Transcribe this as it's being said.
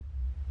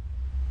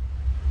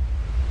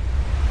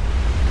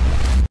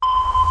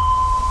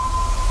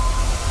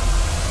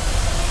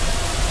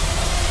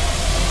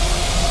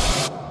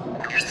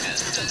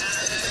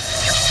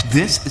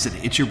This is an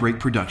It's Your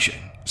Break production,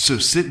 so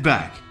sit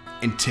back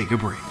and take a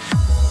break.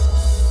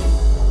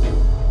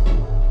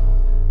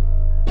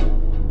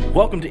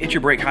 Welcome to It's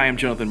Your Break. Hi, I'm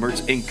Jonathan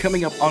Mertz, and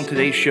coming up on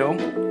today's show,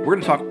 we're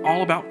going to talk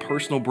all about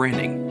personal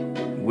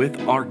branding with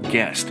our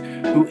guest,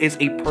 who is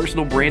a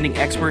personal branding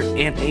expert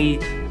and a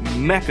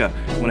mecca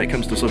when it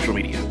comes to social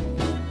media.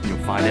 You'll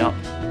find out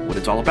what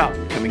it's all about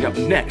coming up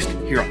next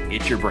here on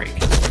It's Your Break.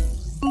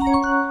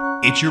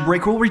 It's Your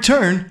Break will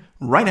return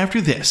right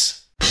after this.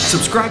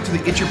 Subscribe to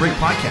the It's Your Break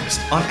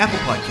podcast on Apple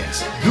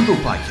Podcasts, Google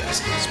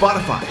Podcasts,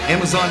 Spotify,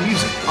 Amazon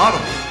Music,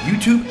 Audible,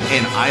 YouTube,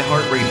 and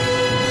iHeartRadio.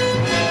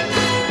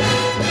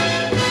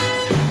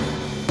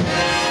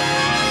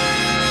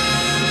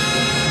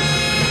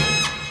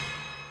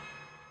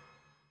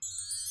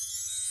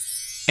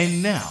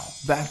 And now,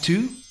 back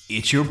to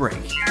It's Your Break.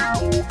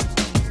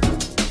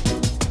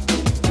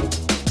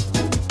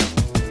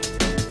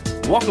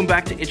 Welcome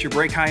back to It's Your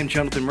Break. Hi, I'm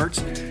Jonathan Mertz.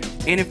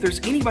 And if there's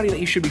anybody that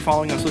you should be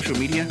following on social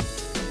media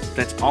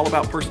that's all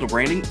about personal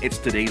branding, it's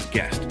today's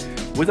guest.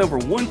 With over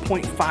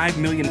 1.5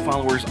 million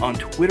followers on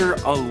Twitter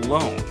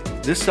alone,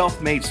 this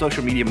self-made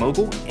social media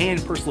mogul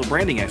and personal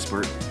branding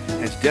expert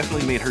has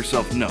definitely made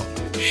herself known.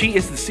 She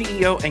is the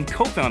CEO and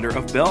co-founder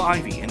of Bell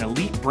Ivy, an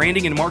elite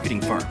branding and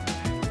marketing firm.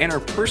 And her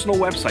personal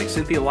website,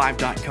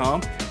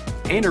 CynthiaLive.com,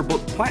 and her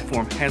book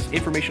platform has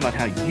information on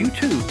how you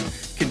too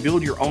can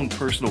build your own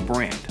personal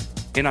brand.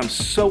 And I'm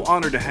so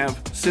honored to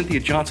have Cynthia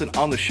Johnson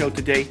on the show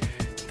today.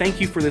 Thank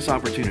you for this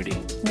opportunity.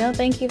 No,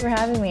 thank you for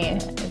having me.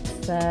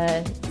 It's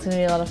going to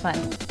be a lot of fun.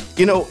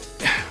 You know,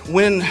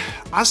 when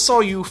I saw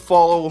you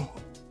follow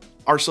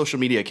our social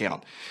media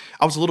account,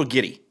 I was a little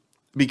giddy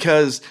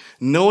because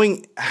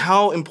knowing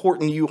how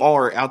important you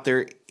are out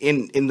there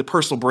in the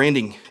personal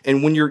branding,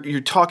 and when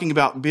you're talking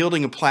about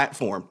building a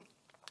platform,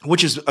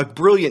 which is a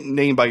brilliant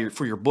name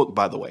for your book,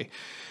 by the way,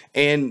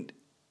 and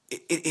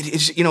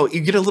it's, you know,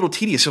 you get a little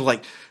tedious. You're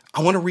like,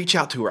 I want to reach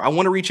out to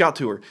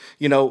her.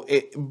 You know,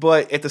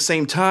 but at the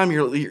same time,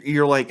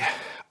 you're like,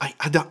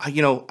 I'm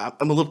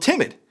a little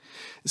timid.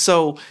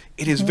 So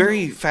it is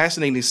very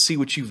fascinating to see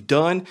what you've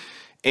done.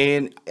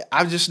 And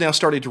I've just now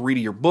started to read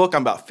your book.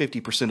 I'm about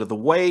 50% of the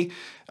way.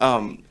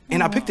 And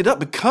I picked it up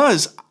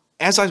because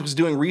as I was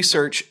doing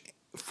research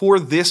for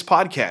this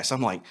podcast,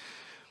 I'm like,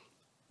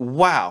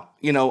 wow,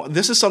 you know,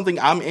 this is something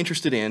I'm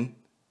interested in,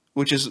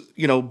 which is,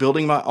 you know,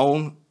 building my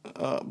own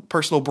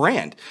personal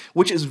brand,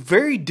 which is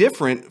very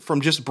different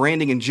from just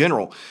branding in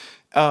general.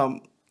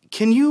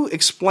 Can you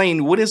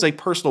explain what is a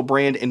personal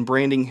brand and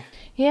branding?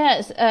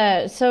 Yes.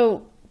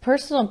 So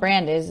personal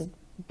brand is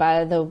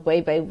by the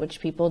way by which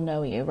people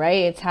know you,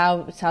 right? It's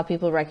how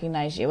people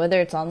recognize you, whether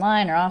it's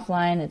online or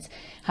offline. It's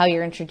how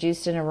you're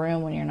introduced in a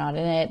room when you're not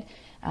in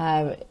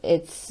it.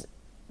 It's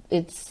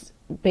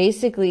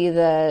basically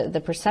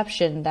the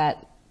perception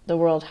that the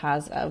world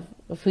has of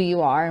who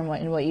you are and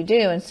what you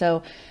do. And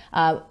so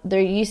there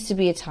used to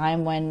be a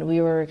time when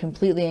we were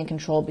completely in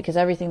control because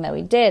everything that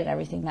we did and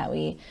everything that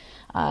we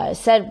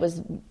said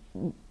was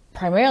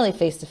primarily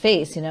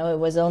face-to-face. You know, it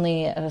was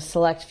only a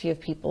select few of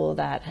people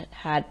that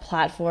had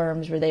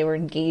platforms where they were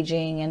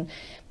engaging and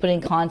putting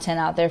content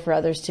out there for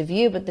others to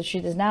view. But the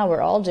truth is now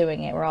we're all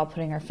doing it. We're all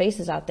putting our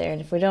faces out there.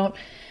 And if we don't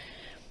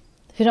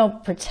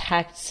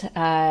protect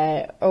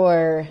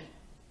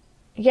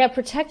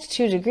protect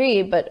to a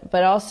degree, but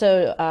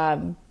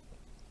also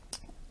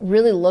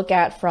really look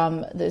at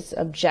from this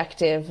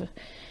objective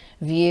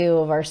view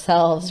of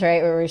ourselves,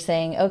 right? Where we're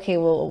saying, okay,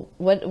 well,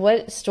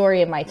 what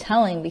story am I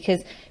telling?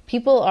 Because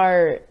people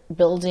are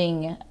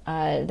building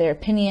their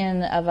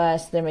opinion of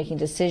us. They're making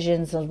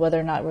decisions on whether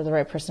or not we're the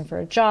right person for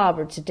a job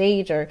or to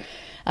date or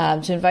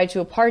to invite to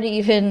a party,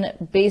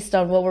 even based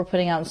on what we're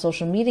putting out on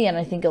social media. And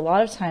I think a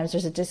lot of times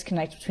there's a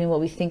disconnect between what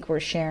we think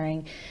we're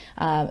sharing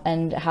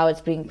and how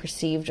it's being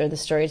perceived or the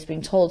story is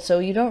being told. So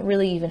you don't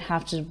really even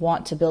have to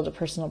want to build a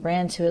personal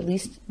brand to at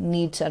least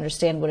need to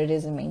understand what it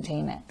is and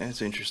maintain it.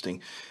 That's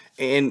interesting.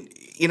 And,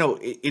 you know,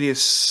 it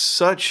is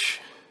such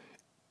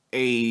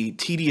a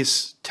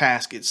tedious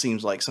task, it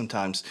seems like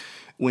sometimes,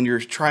 when you're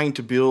trying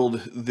to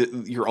build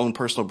your own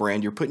personal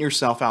brand. You're putting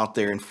yourself out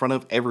there in front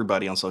of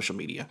everybody on social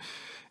media.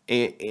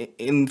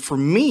 And for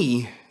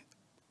me,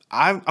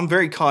 I'm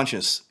very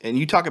conscious, and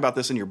you talk about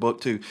this in your book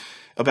too,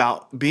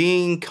 about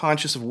being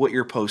conscious of what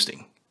you're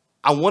posting.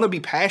 I want to be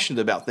passionate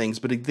about things,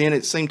 but then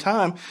at the same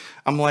time,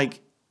 I'm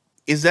like,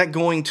 is that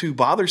going to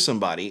bother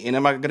somebody? And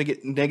am I going to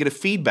get negative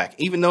feedback?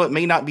 Even though it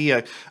may not be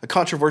a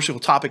controversial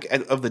topic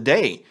of the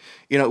day,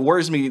 you know, it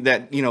worries me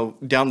that, you know,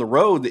 down the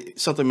road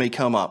something may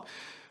come up.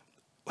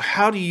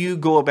 How do you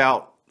go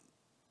about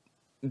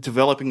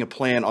developing a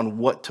plan on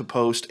what to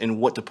post and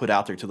what to put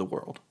out there to the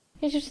world?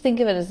 You just think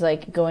of it as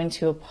like going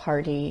to a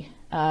party.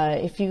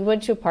 If you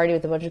went to a party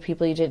with a bunch of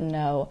people you didn't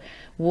know,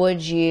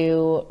 would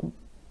you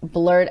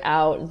blurt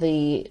out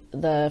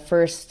the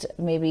first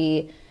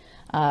maybe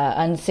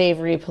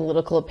unsavory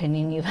political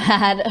opinion you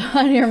had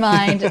on your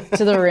mind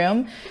to the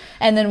room,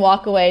 and then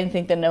walk away and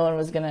think that no one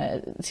was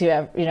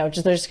they're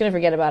just gonna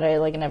forget about it,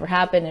 like it never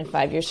happened, and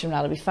 5 years from now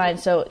it'll be fine.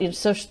 So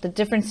the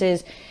difference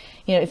is,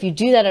 if you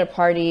do that at a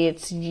party,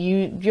 it's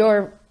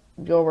you're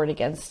your word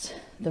against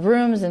the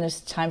room's, and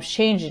as times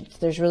change,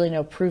 there's really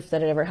no proof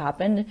that it ever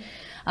happened.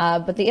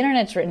 But the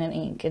internet's written in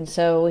ink, and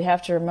so we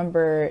have to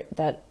remember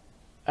that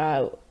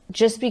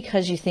just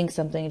because you think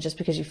something, just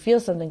because you feel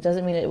something,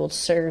 doesn't mean it will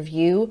serve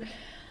you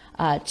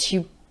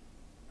to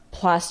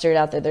plaster it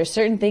out there. There's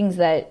certain things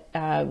that,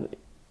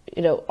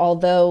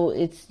 although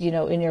it's,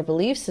 in your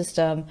belief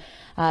system,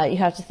 you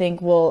have to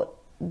think, well,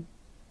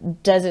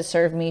 does it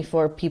serve me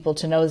for people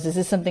to know? Is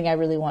this something I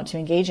really want to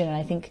engage in? And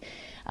I think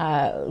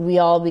we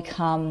all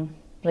become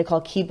what I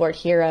call keyboard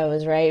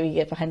heroes, right? We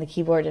get behind the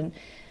keyboard and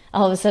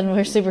all of a sudden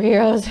we're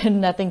superheroes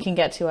and nothing can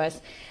get to us.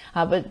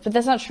 But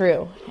that's not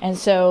true. And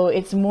so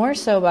it's more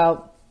so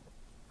about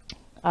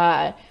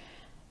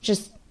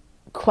just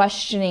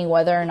questioning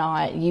whether or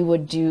not you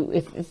would do,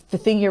 if the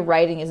thing you're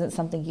writing isn't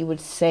something you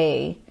would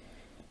say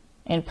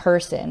in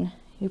person,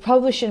 you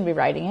probably shouldn't be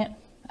writing it.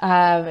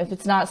 If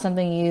it's not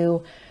something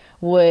you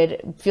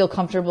would feel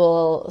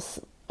comfortable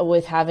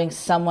with having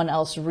someone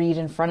else read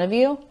in front of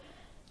you,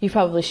 you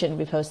probably shouldn't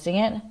be posting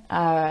it.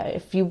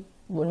 If you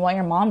wouldn't want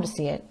your mom to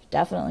see it, you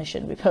definitely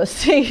shouldn't be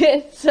posting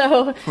it.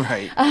 So,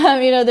 right.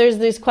 There's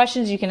these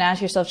questions you can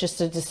ask yourself just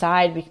to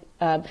decide,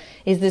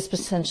 is this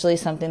potentially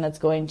something that's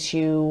going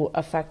to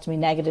affect me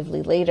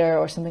negatively later,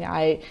 or something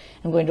I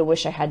am going to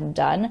wish I hadn't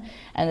done?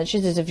 And the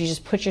truth is, if you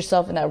just put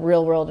yourself in that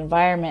real world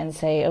environment and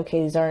say,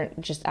 okay, these aren't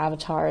just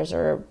avatars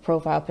or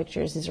profile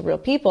pictures, these are real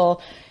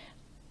people,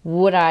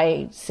 would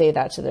I say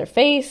that to their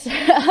face?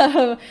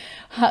 Well,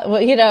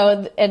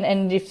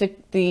 and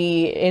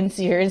if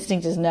your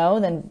instinct is no,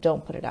 then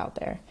don't put it out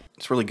there.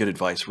 It's really good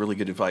advice, really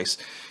good advice.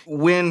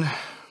 When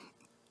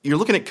you're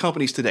looking at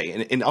companies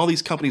today, and all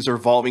these companies are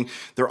evolving,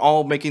 they're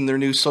all making their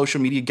new social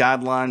media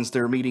guidelines,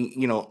 they're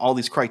meeting, all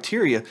these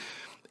criteria,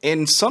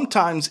 and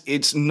sometimes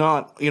it's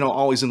not,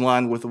 always in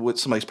line with what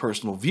somebody's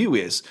personal view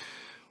is.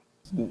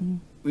 Mm-hmm.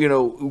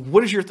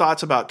 What is your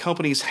thoughts about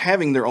companies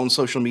having their own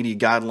social media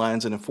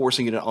guidelines and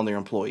enforcing it on their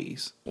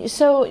employees?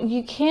 So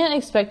you can't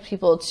expect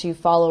people to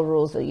follow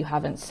rules that you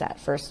haven't set,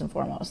 first and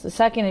foremost. The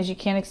second is you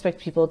can't expect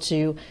people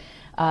to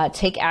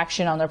take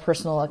action on their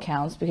personal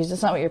accounts, because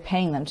that's not what you're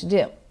paying them to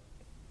do.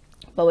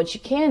 But what you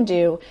can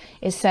do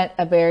is set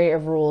a barrier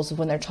of rules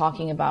when they're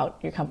talking about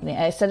your company,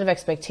 a set of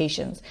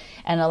expectations,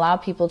 and allow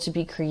people to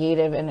be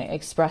creative and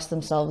express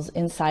themselves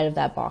inside of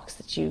that box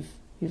that you've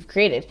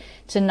created.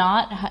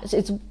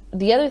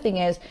 The other thing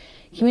is,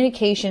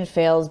 communication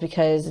fails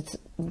because it's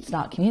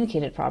not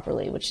communicated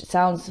properly, which it's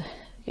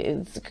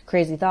a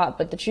crazy thought,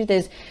 but the truth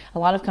is, a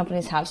lot of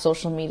companies have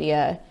social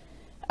media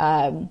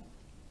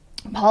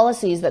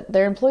policies that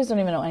their employees don't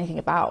even know anything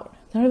about.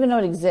 They don't even know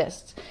it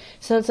exists.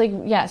 So it's like,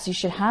 yes, you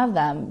should have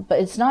them, but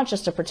it's not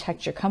just to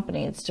protect your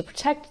company, it's to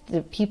protect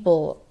the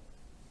people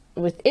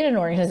within an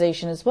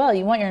organization as well.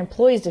 You want your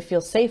employees to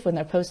feel safe when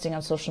they're posting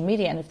on social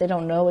media, and if they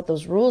don't know what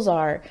those rules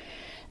are,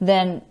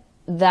 then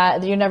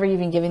that you're never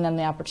even giving them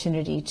the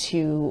opportunity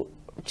to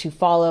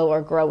follow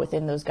or grow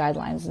within those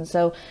guidelines. And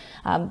so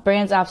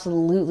brands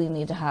absolutely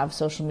need to have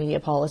social media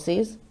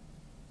policies.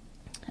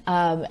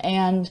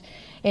 And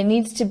it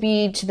needs to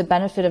be to the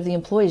benefit of the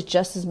employees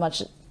just as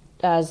much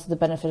as the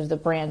benefit of the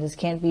brand. This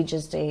can't be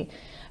just a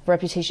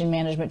reputation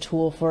management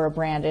tool for a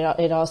brand.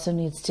 It also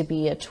needs to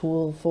be a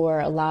tool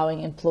for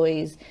allowing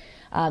employees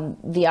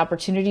the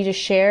opportunity to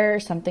share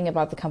something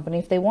about the company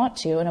if they want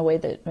to, in a way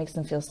that makes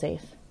them feel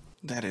safe.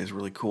 That is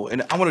really cool.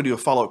 And I want to do a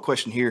follow-up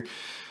question here.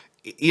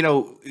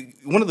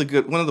 One of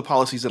the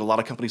policies that a lot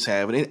of companies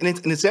have, and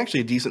it's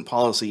actually a decent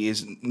policy,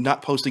 is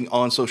not posting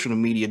on social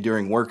media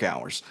during work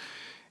hours.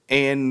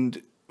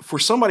 And for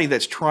somebody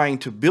that's trying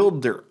to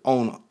build their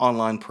own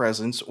online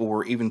presence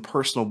or even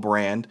personal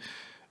brand,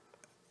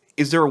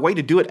 is there a way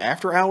to do it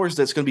after hours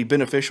that's going to be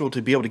beneficial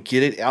to be able to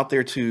get it out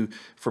there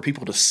for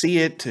people to see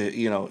it,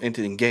 and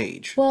to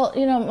engage? Well,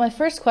 my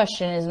first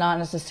question is not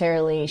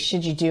necessarily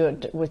should you do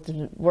it with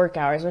the work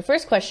hours. My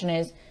first question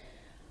is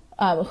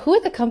who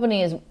at the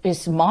company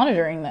is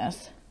monitoring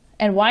this,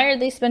 and why are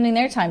they spending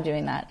their time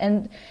doing that?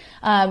 And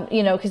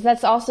because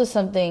that's also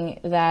something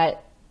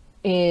that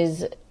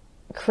is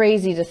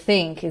crazy to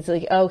think. It's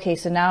like, okay,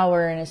 so now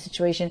we're in a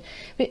situation.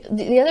 But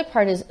the other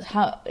part is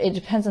how it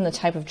depends on the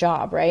type of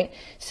job, right?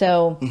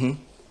 So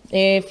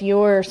if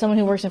you're someone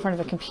who works in front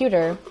of a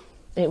computer,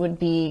 it would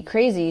be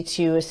crazy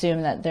to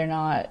assume that they're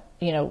not,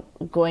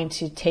 going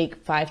to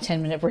take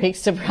 5-10 minute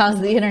breaks to browse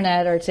the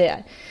internet or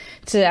to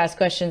ask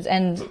questions.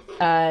 And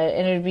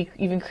it would be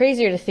even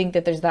crazier to think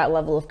that there's that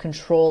level of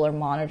control or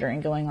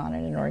monitoring going on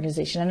in an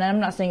organization. And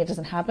I'm not saying it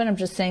doesn't happen. I'm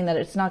just saying that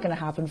it's not going to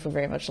happen for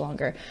very much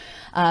longer,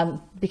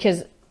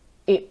 because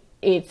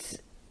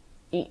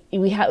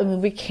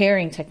we're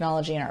carrying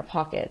technology in our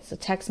pockets. A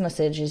text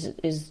message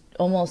is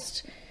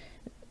almost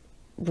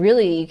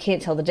really, you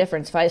can't tell the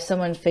difference. If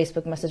someone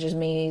Facebook messages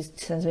me,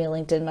 sends me a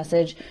LinkedIn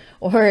message,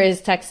 or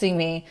is texting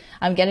me,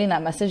 I'm getting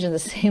that message in the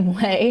same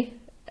way,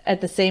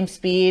 at the same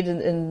speed,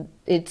 and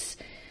it's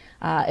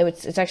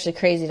actually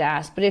crazy to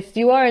ask. But if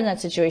you are in that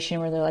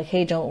situation where they're like,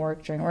 hey, don't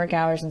work during work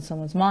hours, and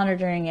someone's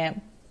monitoring it,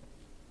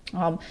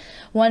 Um,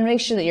 One,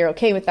 make sure that you're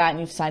okay with that and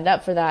you've signed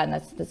up for that, and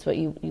that's what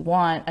you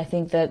want. I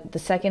think that the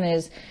second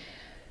is,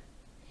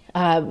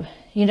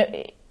 you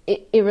know,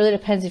 it really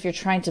depends if you're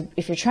trying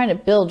to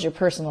build your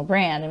personal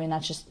brand. I mean,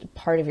 that's just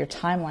part of your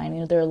timeline.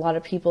 You know, there are a lot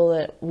of people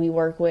that we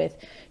work with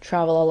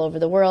travel all over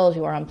the world,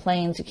 who are on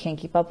planes, who can't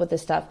keep up with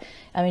this stuff.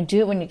 I mean, do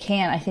it when you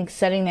can. I think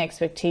setting the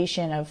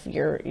expectation of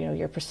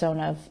your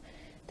persona of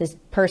this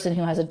person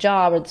who has a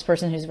job or this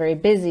person who's very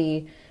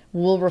busy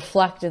will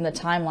reflect in the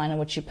timeline in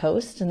which you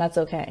post, and that's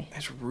okay.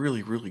 That's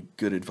really, really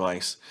good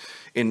advice.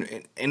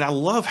 And I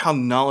love how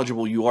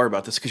knowledgeable you are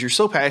about this, because you're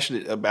so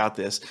passionate about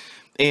this.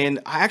 And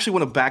I actually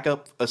want to back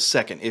up a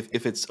second,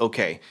 if it's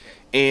okay,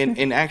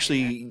 and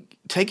actually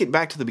take it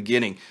back to the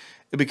beginning,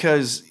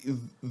 because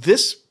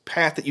this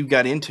path that you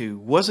got into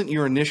wasn't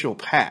your initial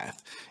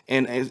path.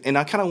 And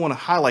I kind of want to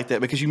highlight that,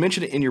 because you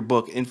mentioned it in your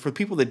book. And for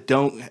people that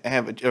don't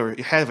have it or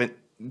haven't,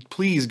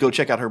 please go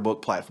check out her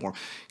book Platform,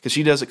 because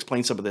she does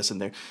explain some of this in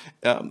there.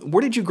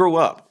 Where did you grow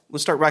up?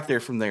 Let's start right there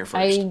from there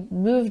first. I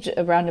moved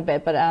around a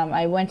bit, but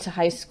I went to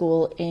high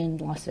school in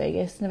Las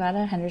Vegas,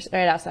 Nevada, Henderson,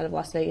 right outside of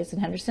Las Vegas in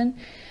Henderson.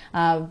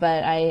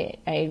 But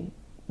I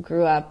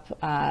grew up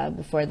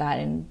before that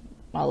in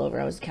all over.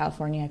 I was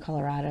California,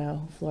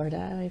 Colorado,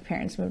 Florida. My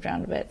parents moved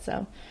around a bit,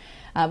 so.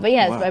 But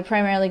yes, wow. I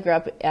primarily grew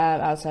up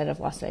outside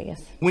of Las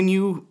Vegas. When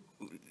you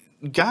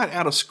got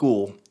out of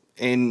school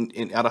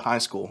and out of high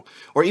school,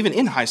 or even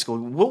in high school,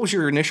 what was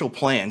your initial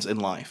plans in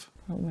life?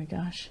 Oh my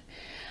gosh.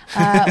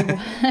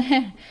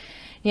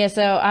 Yeah,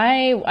 so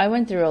I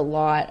went through a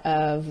lot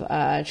of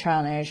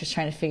trial and error, just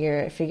trying to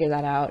figure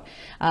that out.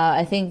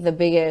 I think the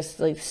biggest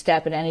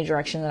step in any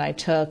direction that I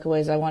took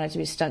was I wanted to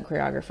be a stunt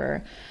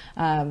choreographer.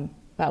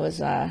 That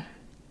was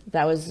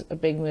a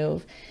big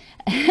move.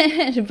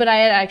 But I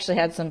had actually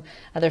had some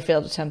other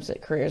failed attempts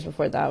at careers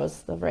before that. I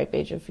was the ripe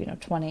age of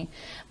 20.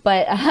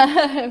 But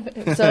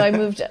so I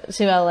moved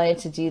to LA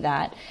to do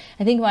that.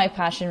 I think my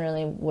passion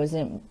really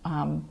wasn't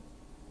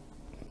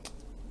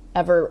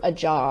ever a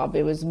job.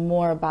 It was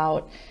more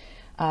about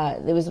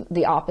it was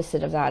the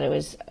opposite of that. It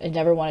was I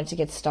never wanted to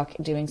get stuck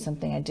doing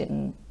something I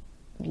didn't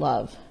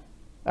love,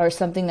 or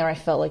something that I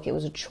felt like it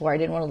was a chore. I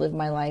didn't want to live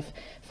my life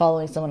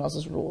following someone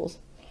else's rules.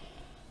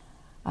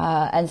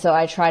 And so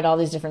I tried all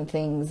these different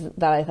things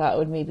that I thought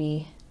would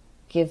maybe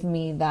give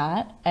me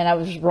that, and I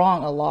was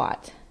wrong a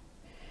lot.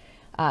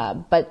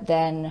 But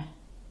then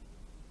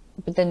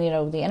the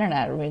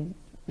internet,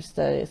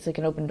 it's like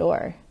an open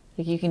door.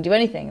 Like you can do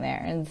anything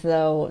there. And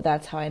so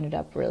that's how I ended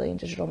up really in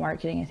digital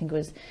marketing. I think it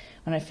was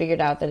when I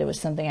figured out that it was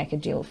something I could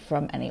do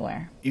from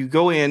anywhere. You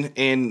go in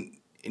and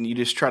you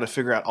just try to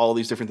figure out all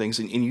these different things,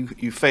 and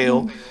you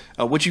fail,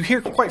 which you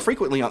hear quite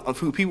frequently on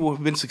people who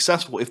have been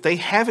successful. If they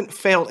haven't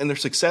failed and they're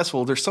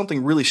successful, there's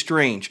something really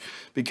strange,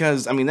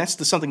 because, I mean,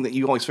 that's something that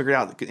you always figure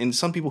out. And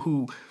some people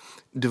who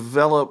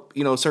develop,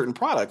 certain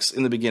products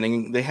in the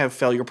beginning, they have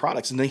failure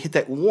products, and they hit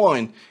that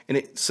one, and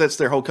it sets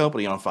their whole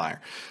company on fire.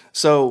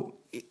 So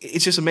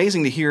it's just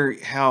amazing to hear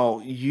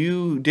how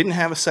you didn't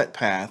have a set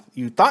path.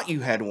 You thought you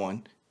had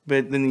one,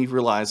 but then you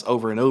realize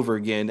over and over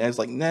again, as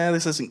like, nah,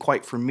 this isn't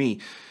quite for me.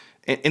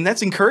 And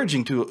that's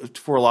encouraging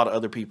for a lot of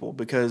other people,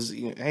 because,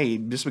 hey,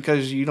 just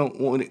because you don't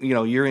want,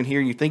 you're in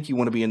here, you think you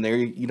want to be in there,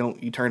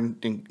 you turn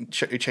and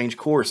change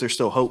course, there's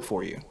still hope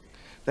for you.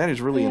 That is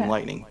really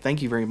enlightening.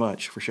 Thank you very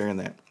much for sharing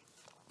that.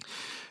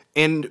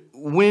 And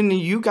when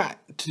you got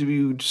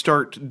to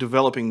start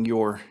developing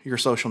your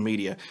social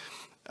media,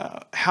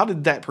 how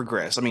did that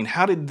progress? I mean,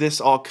 how did this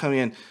all come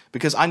in?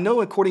 Because I know,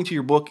 according to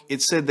your book,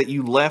 it said that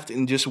you left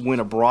and just went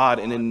abroad,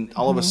 and then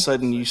all of a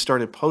sudden you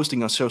started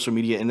posting on social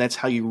media, and that's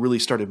how you really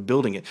started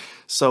building it.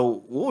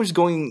 So what was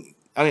going,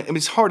 I mean,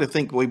 it's hard to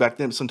think way back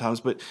then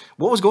sometimes, but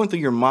what was going through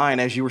your mind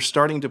as you were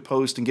starting to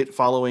post and get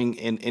following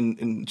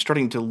and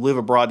starting to live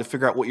abroad to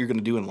figure out what you're going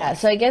to do in life? Yeah,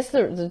 so I guess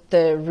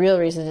the real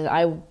reason is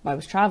I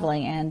was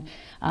traveling, and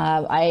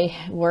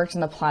I worked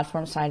on the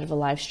platform side of a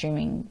live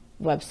streaming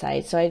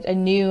website. So I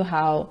knew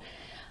how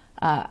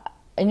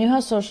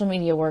social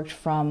media worked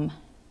from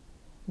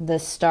the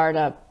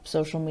startup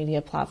social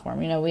media platform.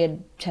 We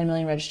had 10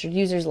 million registered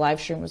users.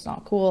 Live stream was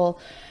not cool,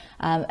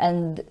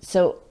 and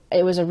so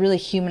it was a really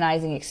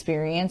humanizing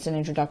experience and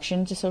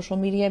introduction to social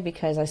media,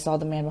 because I saw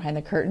the man behind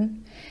the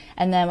curtain.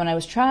 And then when I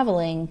was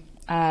traveling,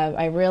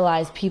 I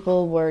realized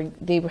people were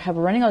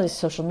running all these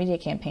social media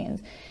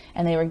campaigns,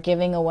 and they were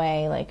giving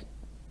away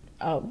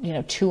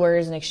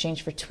tours in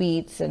exchange for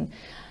tweets and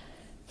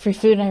free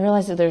food. And I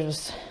realized that there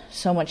was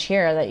so much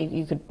here that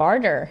you could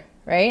barter,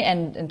 right?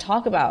 And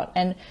talk about.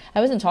 And I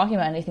wasn't talking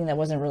about anything that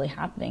wasn't really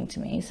happening to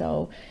me.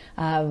 So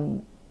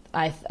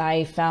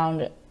I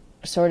found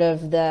sort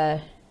of the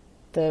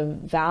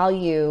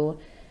value,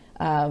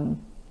 the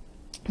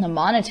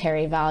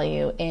monetary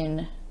value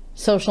in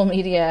social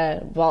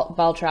media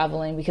while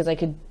traveling, because I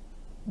could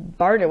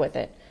barter with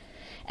it.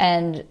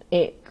 And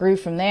it grew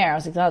from there. I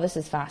was like, oh, this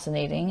is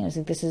fascinating. I was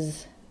like, this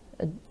is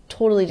a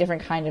totally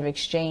different kind of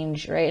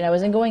exchange, right? And I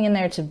wasn't going in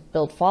there to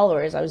build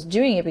followers. I was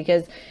doing it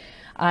because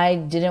I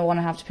didn't want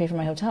to have to pay for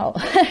my hotel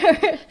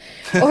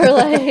or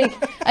like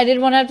I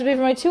didn't want to have to pay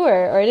for my tour,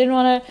 or I didn't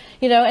want to,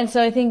 and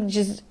so I think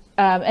just,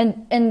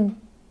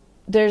 and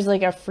there's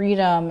like a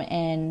freedom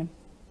in,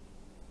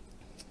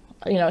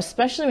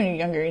 especially when you're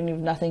younger and you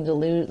have nothing to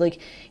lose, like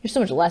you have so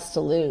much less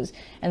to lose.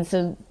 And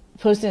so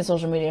posting on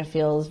social media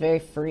feels very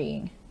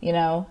freeing, and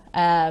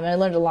I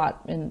learned a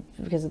lot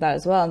because of that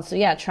as well. And so,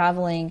 yeah,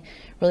 traveling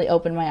really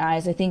opened my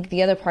eyes. I think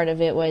the other part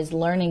of it was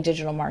learning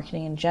digital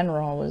marketing in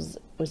general was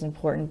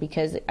important,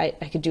 because I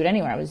could do it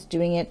anywhere. I was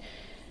doing it,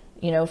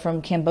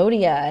 from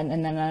Cambodia,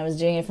 and then I was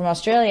doing it from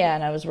Australia,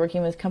 and I was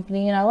working with a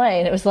company in LA,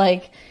 and it was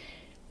like,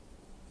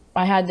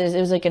 it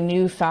was like a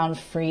newfound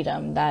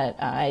freedom that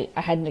I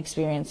hadn't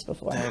experienced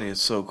before. That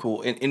is so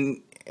cool.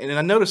 And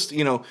I noticed,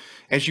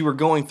 as you were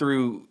going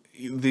through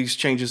these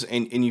changes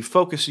and you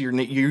focus your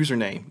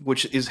username,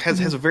 which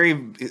has a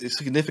very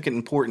significant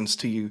importance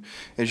to you,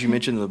 as you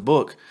mentioned in the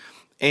book,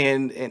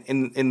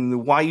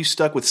 and why you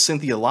stuck with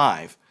Cynthia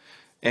Live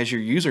as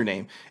your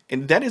username.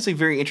 And that is a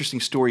very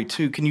interesting story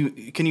too. Can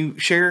you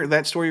share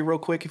that story real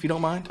quick, if you don't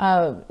mind?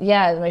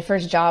 Yeah, my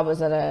first job was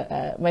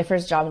my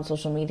first job in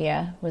social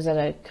media was at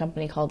a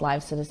company called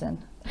Live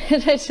Citizen.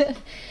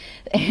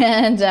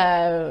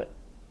 And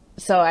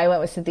so I went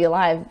with Cynthia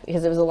Live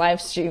because it was a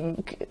live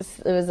stream.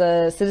 It was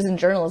a citizen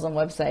journalism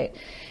website.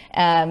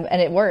 And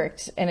it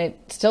worked, and it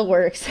still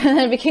works. And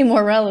it became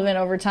more relevant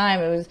over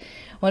time. It was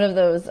one of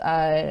those,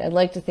 I'd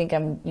like to think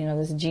I'm,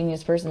 this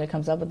genius person who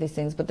comes up with these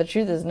things, but the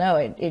truth is no,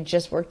 it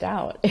just worked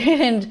out.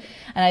 and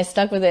I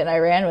stuck with it and I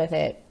ran with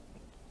it.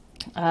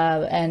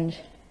 And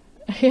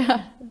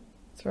yeah,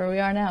 that's where we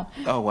are now.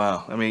 Oh,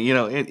 wow. I mean,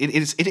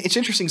 it's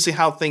interesting to see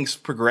how things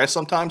progress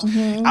sometimes.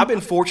 Mm-hmm. I've been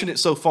fortunate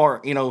so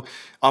far,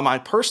 on my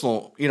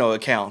personal,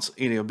 accounts,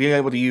 being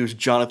able to use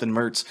Jonathan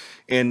Mertz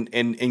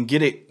and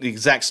get it the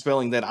exact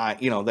spelling that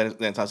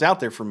that's out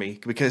there for me,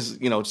 because,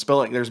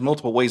 spelling, there's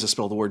multiple ways to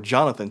spell the word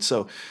Jonathan.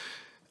 So,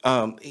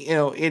 I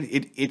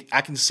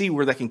can see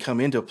where that can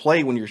come into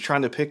play when you're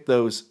trying to pick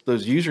those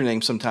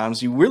usernames.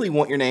 Sometimes you really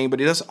want your name,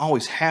 but it doesn't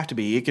always have to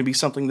be. It can be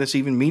something that's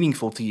even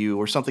meaningful to you,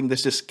 or something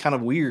that's just kind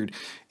of weird.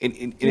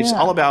 And it's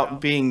all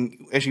about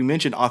being, as you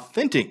mentioned,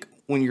 authentic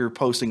when you're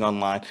posting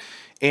online.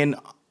 And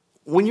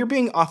when you're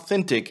being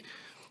authentic,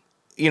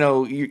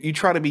 you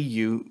try to be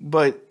you,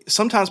 but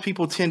sometimes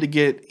people tend to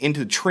get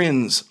into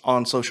trends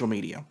on social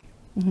media.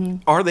 Mm-hmm.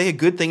 Are they a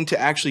good thing to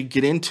actually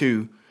get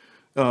into?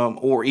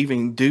 Or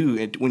even do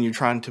it when you're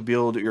trying to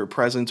build your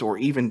presence, or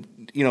even,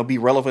 be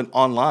relevant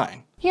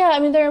online? Yeah, I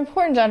mean, they're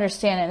important to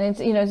understand. And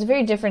it's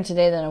very different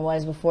today than it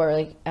was before.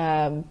 Like,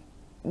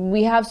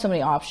 we have so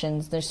many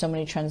options. There's so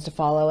many trends to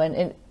follow.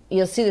 And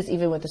you'll see this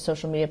even with the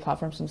social media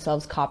platforms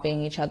themselves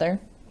copying each other.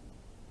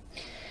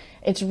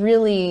 It's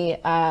really,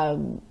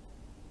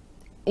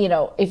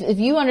 if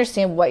you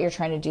understand what you're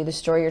trying to do, the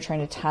story you're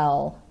trying to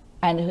tell,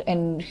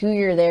 and who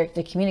you're there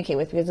to communicate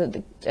with, because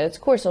at its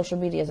core, social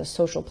media is a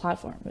social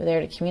platform. We're there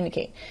to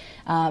communicate.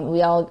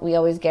 We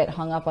always get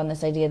hung up on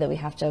this idea that we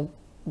have to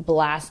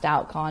blast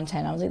out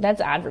content. I was like,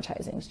 that's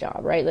advertising's job,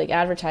 right? Like,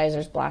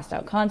 advertisers blast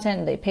out content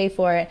and they pay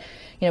for it,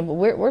 but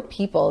we're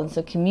people, and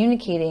so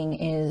communication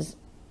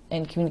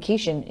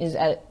is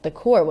at the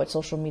core what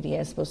social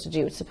media is supposed to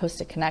do. It's supposed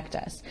to connect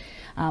us.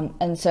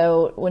 And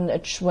so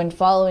when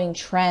following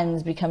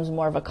trends becomes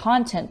more of a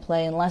content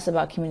play and less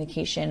about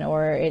communication,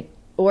 or it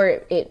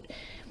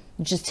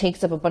just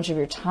takes up a bunch of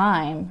your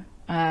time,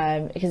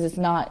 because it's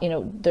not,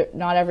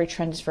 not every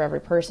trend is for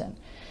every person.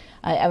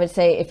 I would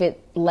say if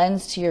it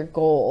lends to your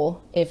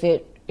goal, if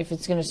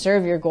it's going to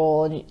serve your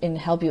goal and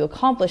help you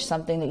accomplish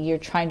something that you're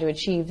trying to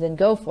achieve, then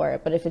go for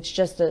it. But if it's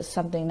just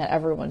something that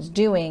everyone's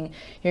doing,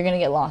 you're going to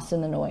get lost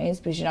in the noise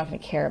because you're not going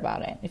to care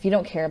about it. If you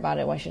don't care about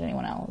it, why should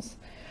anyone else?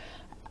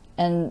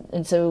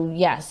 And so,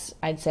 yes,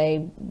 I'd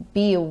say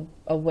be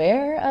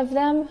aware of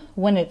them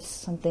when it's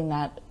something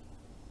that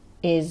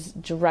is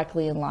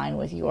directly in line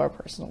with your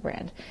personal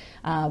brand.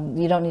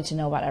 You don't need to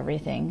know about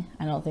everything.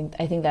 I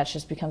think that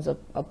just becomes a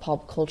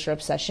pop culture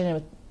obsession, and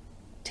it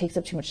takes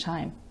up too much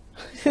time.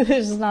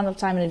 There's just not enough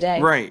time in a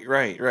day.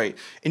 Right.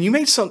 And you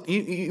mentioned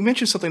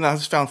something that I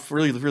just found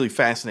really, really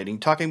fascinating,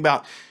 talking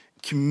about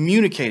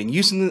communicating,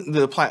 using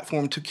the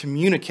platform to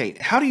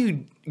communicate. How do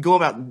you go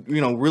about,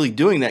 really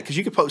doing that? Because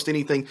you could post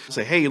anything,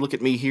 say, hey, look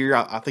at me here.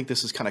 I think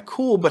this is kind of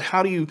cool. But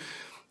how do you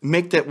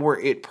make that where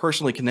it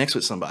personally connects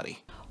with somebody?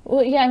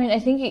 Well, yeah, I mean, I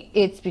think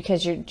it's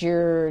because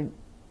you're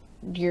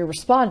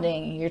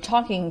responding, you're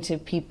talking to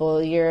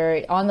people,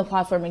 you're on the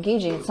platform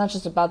engaging. It's not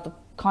just about the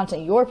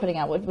content you're putting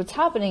out. What's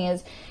happening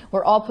is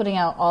we're all putting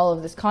out all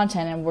of this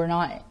content, and we're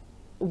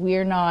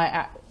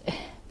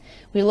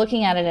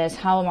looking at it as,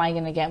 how am I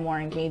going to get more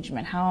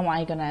engagement? How am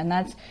I going to,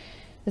 and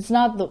it's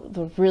not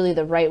really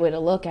the right way to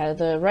look at it.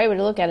 The right way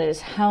to look at it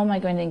is, how am I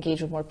going to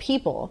engage with more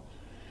people?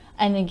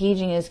 And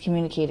engaging is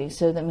communicating.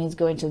 So that means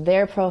going to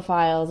their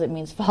profiles. It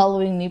means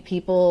following new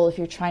people. If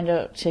you're trying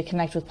to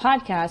connect with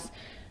podcasts,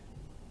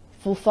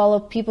 we'll follow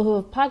people who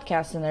have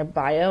podcasts in their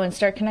bio and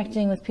start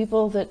connecting with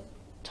people that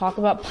talk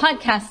about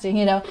podcasting.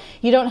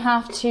 You don't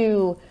have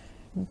to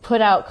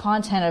put out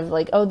content of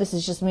like, oh, this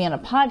is just me on a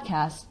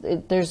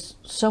podcast. There's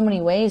so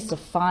many ways to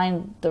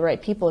find the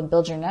right people and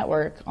build your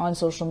network on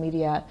social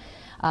media,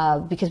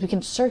 because we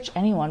can search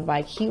anyone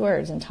by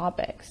keywords and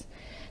topics.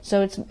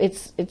 So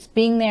it's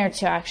being there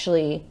to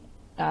actually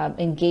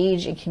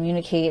engage and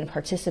communicate and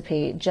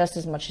participate just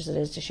as much as it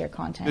is to share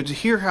content. To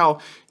hear how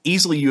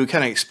easily you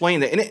kind of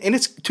explain that, and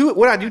it's to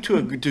what I do to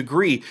a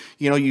degree.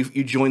 You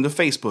join the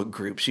Facebook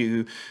groups,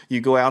 you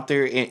go out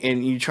there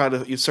and you try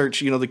to search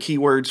the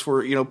keywords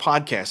for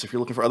podcasts. If you're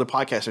looking for other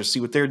podcasters,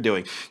 see what they're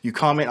doing. You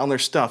comment on their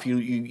stuff.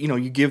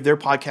 You give their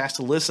podcast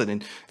a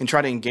listen and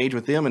try to engage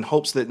with them in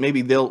hopes that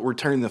maybe they'll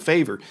return the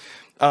favor.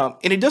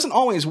 And it doesn't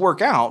always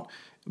work out,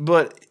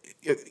 but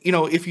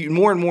if you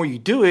more and more you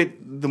do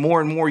it, the more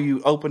and more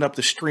you open up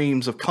the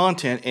streams of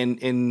content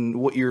and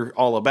what you're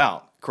all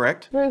about.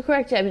 Correct? Very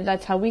correct. I mean,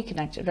 that's how we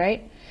connected,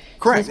 right?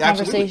 Correct. So this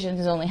conversation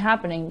is only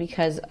happening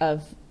because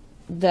of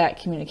that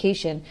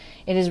communication.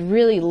 It has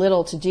really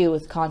little to do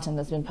with content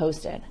that's been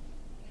posted.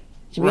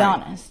 To be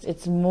honest,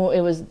 it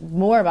was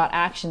more about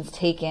actions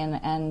taken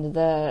and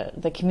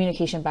the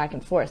communication back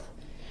and forth.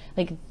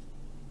 Like,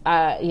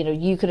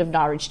 you could have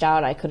not reached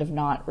out. I could have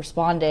not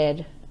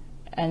responded.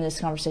 And this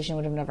conversation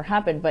would have never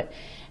happened. But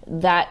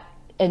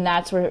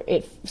that's where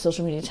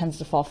social media tends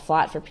to fall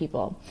flat for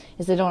people,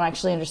 is they don't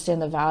actually understand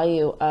the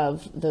value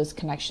of those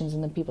connections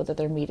and the people that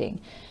they're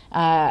meeting.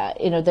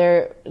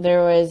 There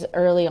was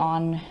early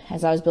on,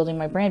 as I was building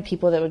my brand,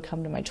 people that would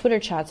come to my Twitter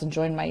chats and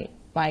join my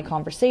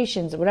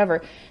conversations or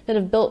whatever, that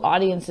have built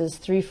audiences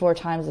 3-4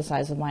 times the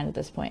size of mine at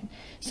this point.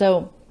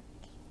 So,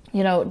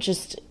 be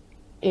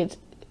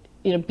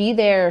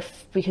there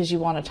because you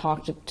want to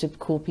talk to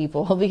cool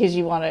people, because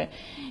you want to,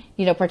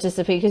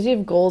 participate because you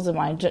have goals in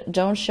mind.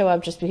 Don't show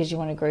up just because you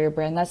want to grow your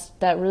brand.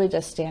 That really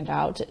does stand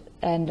out,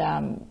 and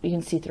you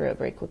can see through it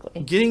very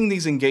quickly. Getting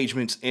these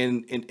engagements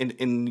and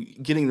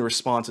getting the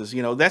responses,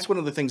 that's one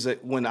of the things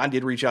that when I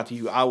did reach out to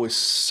you, I was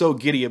so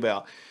giddy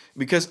about,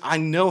 because I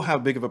know how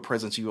big of a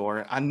presence you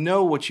are. I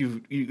know what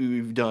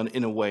you've done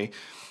in a way,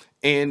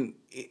 and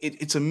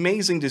it's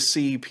amazing to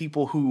see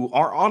people who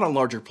are on a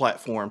larger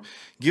platform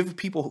give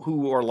people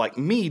who are like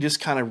me just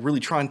kind of really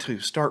trying to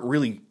start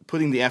really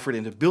putting the effort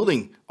into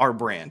building our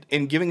brand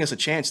and giving us a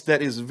chance.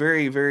 That is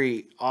very,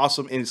 very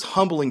awesome, and it's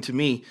humbling to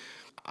me.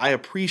 I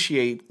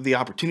appreciate the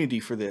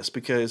opportunity for this,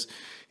 because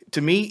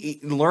to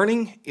me,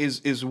 learning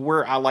is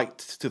where I like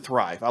to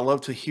thrive. I love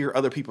to hear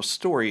other people's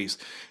stories,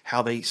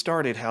 how they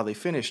started, how they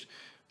finished,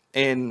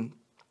 and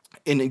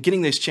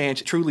getting this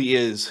chance truly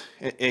is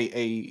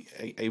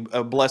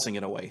a blessing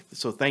in a way.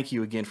 So thank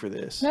you again for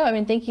this. No, I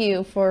mean, thank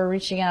you for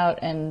reaching out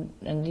and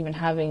even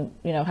having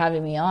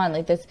me on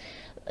like this.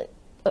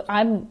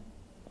 I'm,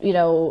 how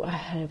do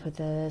I put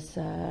this?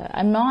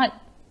 I'm not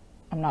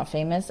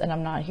famous, and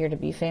I'm not here to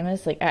be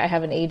famous. Like, I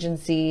have an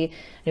agency,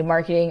 I do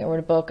marketing, I wrote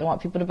a book. I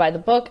want people to buy the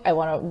book. I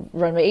want to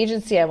run my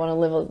agency. I want to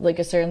live like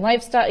a certain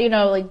lifestyle.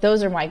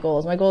 Those are my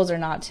goals. My goals are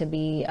not to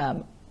be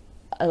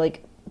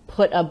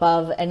put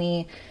above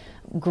any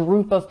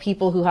group of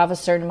people who have a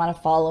certain amount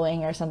of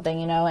following or something,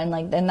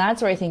 and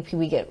that's where I think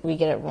we get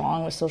it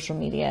wrong with social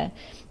media,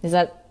 is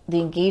that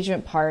the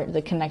engagement part,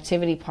 the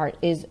connectivity part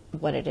is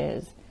what it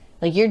is.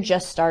 Like, you're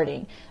just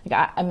starting.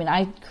 Like,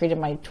 I created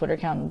my Twitter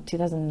account in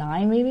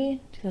 2009,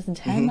 maybe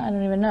 2010. I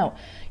don't even know.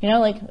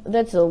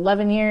 That's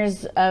 11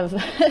 years of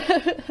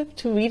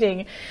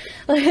tweeting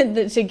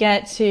to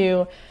get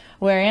to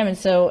where I am. And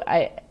so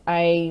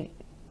I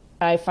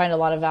find a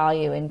lot of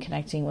value in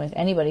connecting with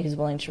anybody who's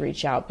willing to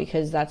reach out,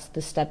 because that's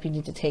the step you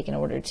need to take in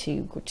order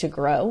to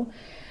grow.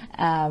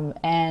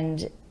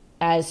 And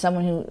as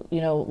someone who,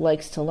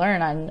 likes to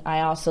learn, I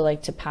also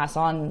like to pass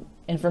on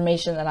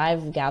information that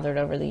I've gathered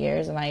over the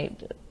years, and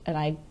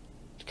I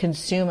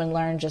consume and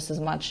learn just as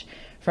much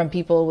from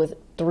people with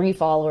 3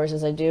 followers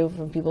as I do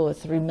from people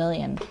with 3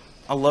 million.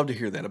 I love to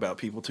hear that about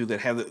people too,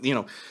 that have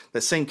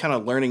that same kind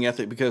of learning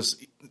ethic, because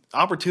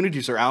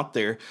opportunities are out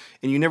there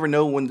and you never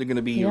know when they're going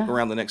to be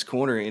around the next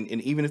corner. And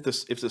even if the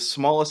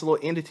smallest little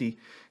entity,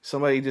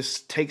 somebody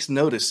just takes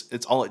notice,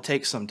 it's all it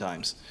takes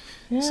sometimes.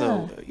 Yeah.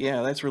 So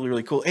that's really,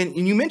 really cool. And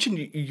you mentioned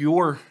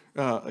your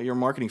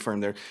marketing firm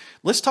there.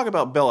 Let's talk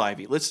about Belle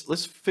Ivy.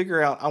 Let's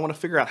figure out. I want to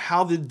figure out,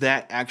 how did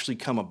that actually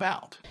come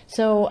about?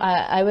 So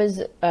I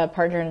was a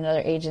partner in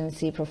another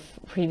agency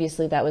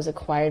previously that was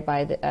acquired by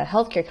a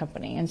healthcare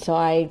company, and so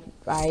I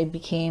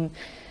became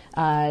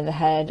the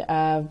head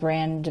of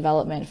brand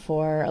development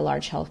for a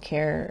large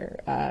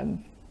healthcare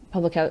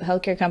public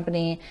healthcare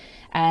company,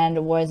 and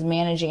I went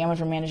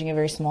from managing a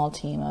very small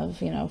team of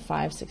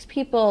 5-6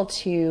 people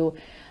to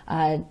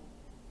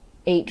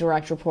 8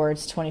 direct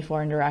reports,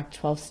 24 indirect,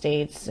 12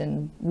 states,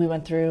 and we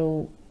went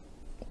through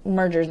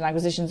mergers and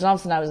acquisitions, and all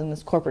of a sudden I was in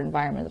this corporate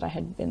environment that I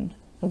had been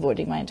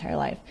avoiding my entire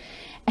life.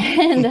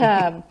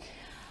 And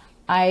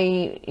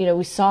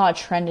we saw a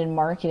trend in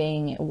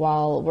marketing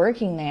while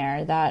working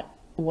there that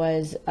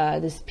was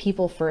this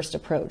people-first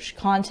approach.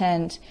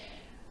 Content,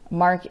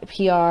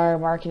 PR,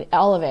 marketing,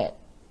 all of it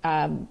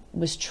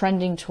was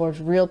trending towards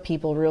real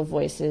people, real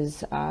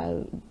voices,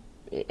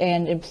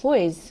 and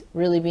employees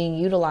really being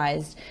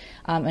utilized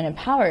and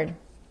empowered.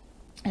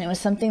 And it was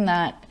something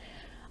that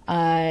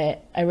I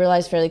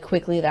realized fairly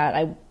quickly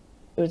that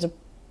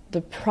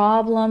the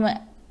problem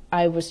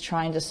I was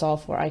trying to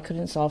solve for, I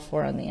couldn't solve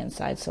for on the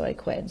inside, so I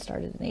quit and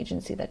started an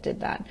agency that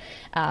did that.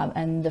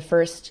 And the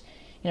first,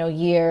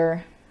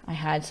 year, I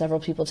had several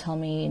people tell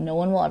me, "No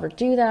one will ever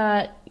do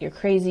that. You're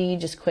crazy.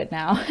 Just quit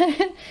now."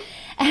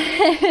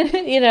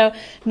 And,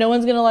 no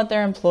one's going to let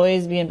their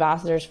employees be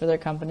ambassadors for their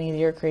company.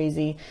 You're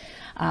crazy.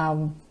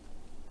 And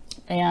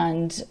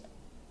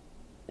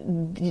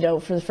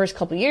for the first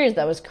couple of years,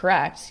 that was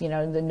correct.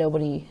 That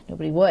nobody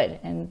would,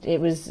 and it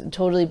was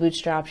totally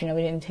bootstrapped.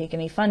 We didn't take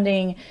any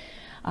funding.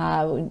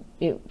 I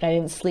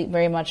didn't sleep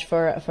very much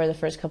for the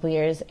first couple of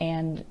years,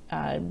 and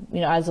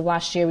as of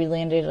last year, we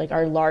landed like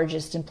our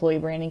largest employee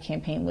branding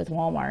campaign with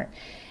Walmart,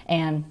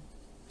 and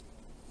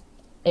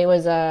it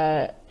was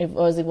well, if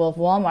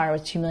Walmart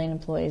with 2 million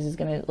employees is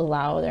going to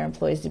allow their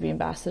employees to be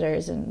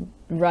ambassadors and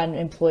run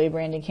employee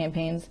branding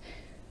campaigns,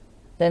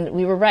 then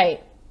we were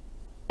right.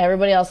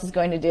 Everybody else is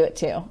going to do it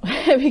too,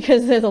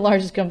 because they're the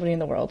largest company in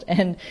the world.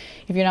 And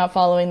if you're not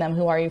following them,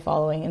 who are you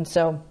following? And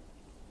so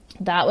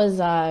that was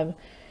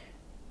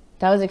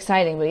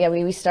exciting. But yeah,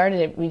 we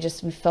started it. We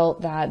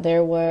felt that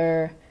there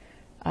was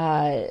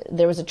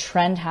a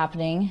trend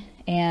happening,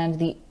 and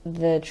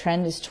the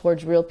trend is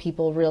towards real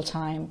people, real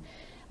time.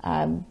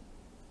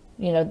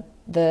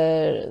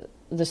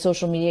 The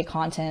social media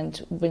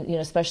content,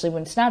 especially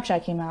when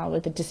Snapchat came out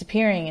with it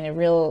disappearing, and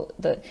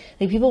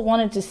people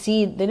wanted to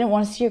see, they didn't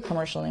want to see your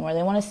commercial anymore.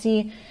 They want to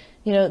see,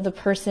 the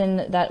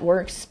person that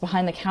works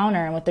behind the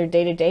counter and what their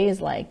day to day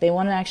is like. They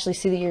want to actually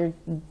see that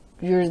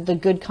you're the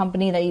good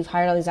company that you've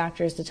hired all these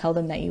actors to tell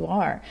them that you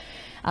are.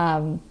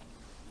 And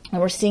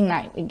we're seeing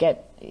that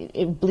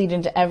it bleed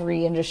into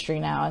every industry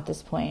now at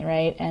this point,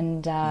 right?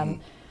 And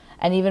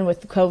and even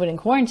with COVID and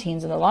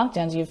quarantines and the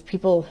lockdowns, you have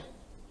people,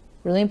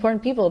 really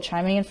important people,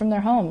 chiming in from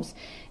their homes.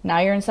 Now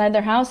you're inside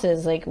their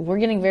houses. Like, we're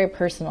getting very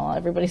personal.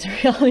 Everybody's a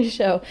reality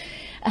show.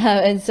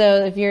 And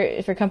so if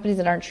you're companies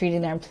that aren't treating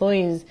their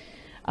employees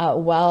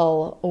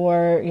well,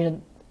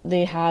 or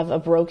they have a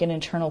broken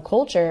internal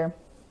culture,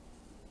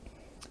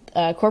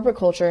 corporate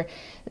culture,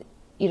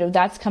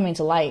 that's coming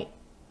to light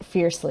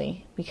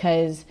fiercely,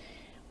 because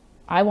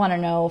I want to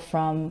know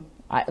from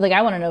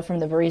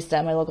the barista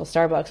at my local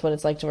Starbucks what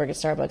it's like to work at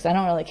Starbucks. I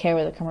don't really care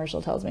what the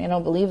commercial tells me. I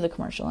don't believe the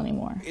commercial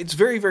anymore. It's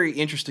very, very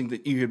interesting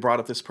that you had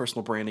brought up this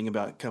personal branding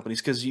about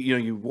companies, because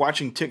you're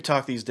watching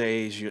TikTok these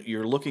days,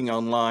 you're looking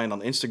online on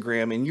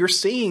Instagram, and you're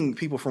seeing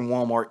people from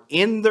Walmart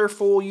in their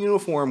full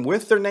uniform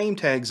with their name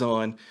tags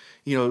on,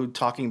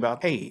 talking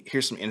about, hey,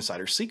 here's some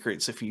insider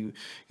secrets. If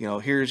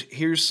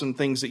here's some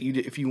things that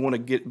if you want to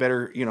get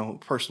better,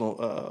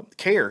 personal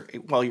care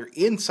while you're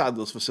inside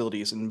those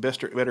facilities and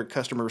better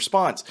customer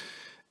response.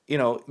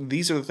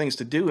 These are the things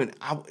to do. And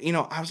I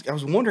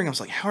was wondering, I was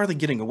like, how are they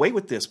getting away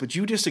with this? But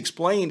you just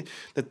explained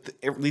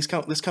that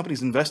this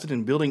company's invested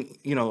in building,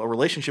 a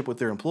relationship with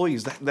their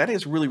employees. That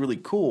is really, really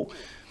cool.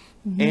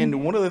 Mm-hmm.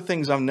 And one of the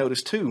things I've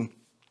noticed too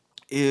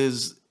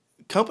is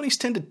companies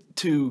tend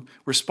to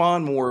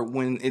respond more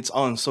when it's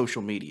on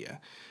social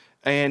media.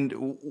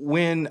 And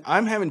when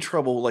I'm having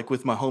trouble, like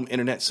with my home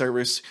internet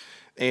service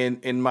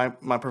and my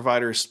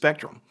provider is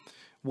Spectrum,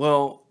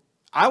 well,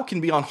 I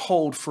can be on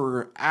hold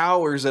for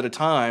hours at a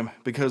time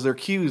because their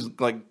queue's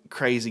like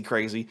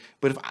crazy.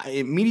 But if I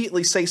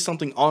immediately say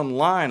something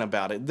online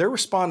about it, they're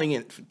responding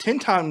it 10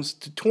 times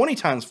to 20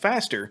 times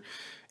faster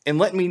and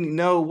letting me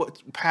know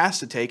what paths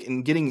to take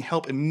and getting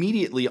help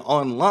immediately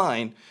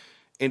online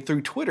and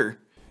through Twitter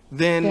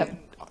than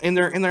in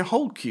their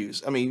hold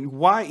queues. I mean,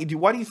 why do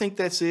you think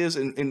this is,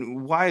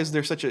 and why is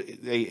there such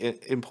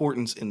a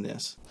importance in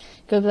this?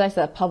 Goes back to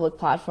that public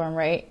platform,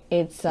 right?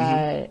 It's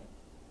let's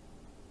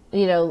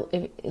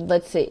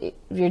say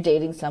if you're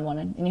dating someone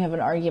and you have an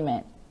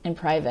argument in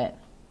private,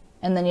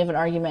 and then you have an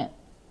argument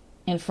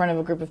in front of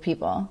a group of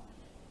people.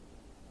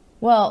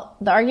 Well,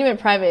 the argument in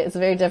private is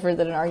very different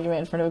than an argument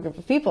in front of a group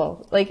of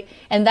people.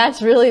 And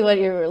that's really what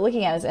you're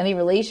looking at, is any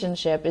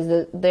relationship, is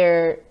that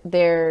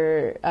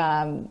they're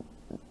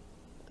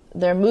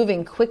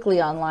moving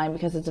quickly online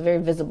because it's a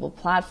very visible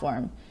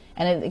platform.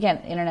 And again,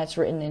 internet's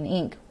written in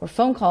ink, where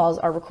phone calls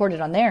are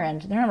recorded on their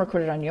end. They're not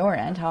recorded on your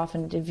end. How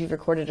often have you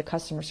recorded a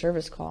customer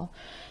service call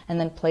and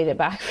then played it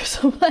back for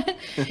someone?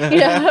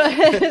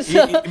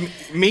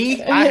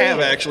 Me? I have,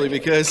 actually,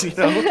 because,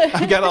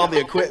 I've got all the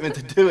equipment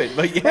to do it.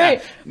 But yeah.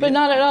 Right. But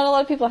not a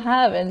lot of people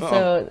have. And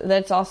so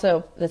that's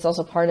also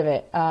part of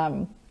it.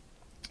 And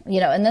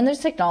then there's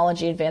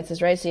technology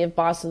advances, right? So you have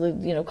bots,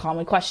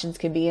 common questions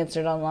can be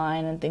answered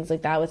online and things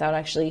like that without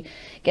actually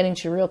getting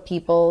to real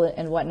people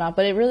and whatnot.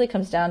 But it really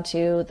comes down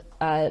to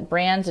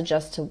brands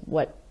adjust to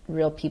what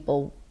real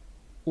people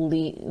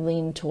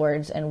lean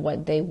towards and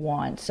what they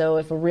want. So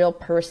if a real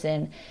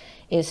person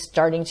is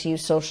starting to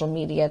use social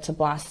media to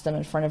blast them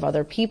in front of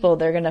other people,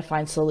 they're going to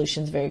find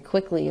solutions very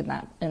quickly in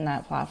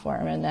that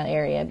platform, in that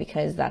area,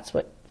 because that's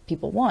what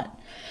people want.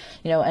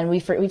 And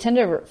we tend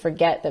to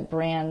forget that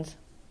brands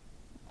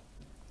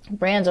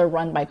brands are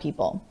run by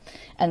people.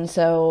 And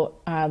so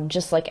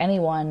just like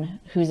anyone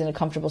who's in a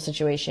comfortable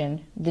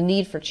situation, the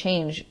need for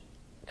change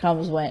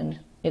comes when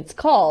it's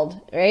called,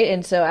 right?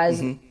 And so as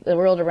the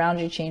world around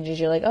you changes,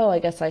 you're like, oh, I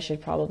guess I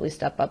should probably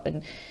step up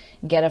and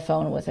get a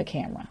phone with a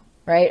camera,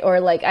 right? Or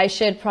like I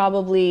should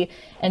probably,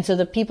 and so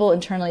the people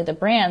internally, the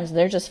brands,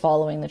 they're just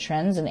following the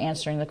trends and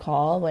answering the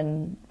call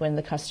when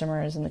the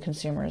customers and the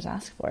consumers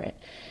ask for it.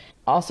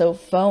 Also,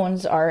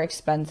 phones are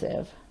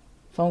expensive.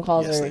 Phone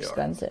calls are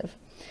expensive.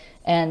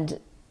 And,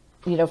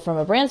 you know, from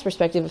a brand's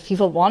perspective, if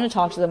people want to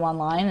talk to them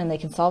online and they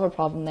can solve a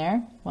problem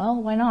there,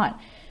 well, why not?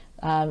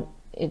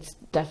 It's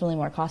definitely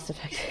more cost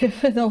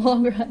effective in the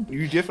long run.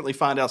 You definitely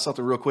find out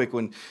something real quick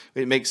when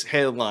it makes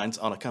headlines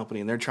on a company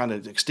and they're trying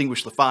to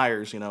extinguish the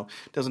fires. You know,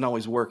 it doesn't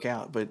always work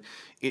out, but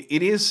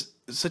it is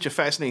such a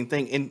fascinating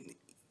thing. And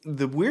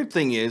the weird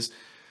thing is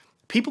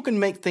people can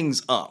make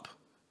things up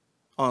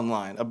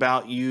online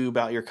about you,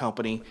 about your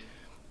company.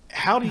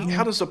 How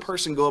does a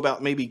person go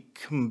about maybe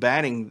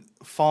combating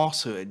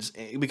falsehoods?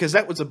 Because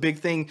that was a big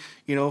thing,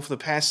 you know, for the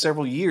past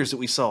several years that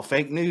we saw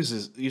fake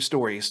news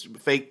stories,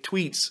 fake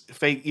tweets,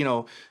 fake, you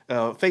know,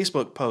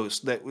 Facebook posts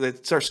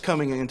that starts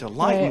coming into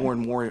light more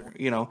and more.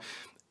 You know,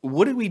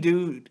 what do we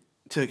do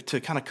to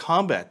kind of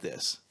combat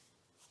this?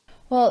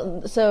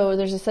 Well, so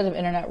there's a set of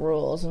internet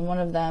rules, and one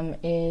of them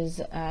is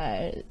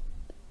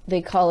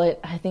they call it,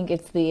 I think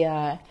it's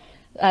the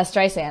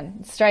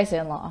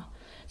Streisand law.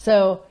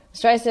 So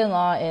Streisand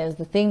law is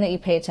the thing that you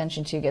pay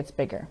attention to gets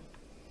bigger.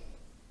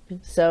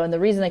 So, and the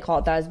reason they call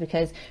it that is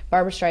because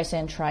Barbra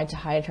Streisand tried to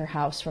hide her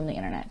house from the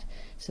internet.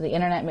 So the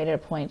internet made it a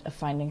point of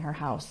finding her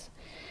house.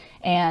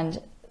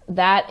 And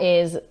that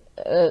is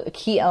a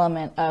key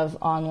element of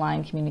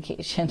online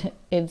communication.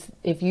 It's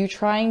if you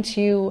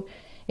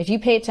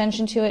pay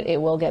attention to it,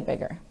 it will get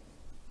bigger.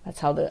 That's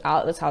how the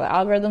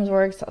algorithms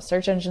work, it's how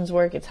search engines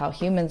work, it's how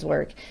humans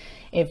work.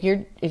 If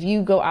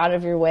you go out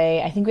of your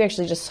way, I think we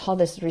actually just saw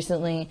this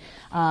recently.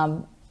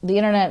 The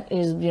internet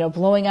is, you know,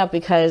 blowing up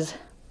because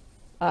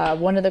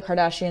one of the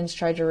Kardashians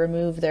tried to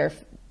remove their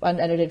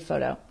unedited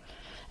photo,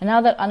 and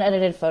now that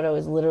unedited photo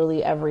is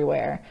literally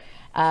everywhere.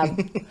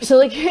 So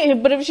like,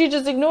 but if she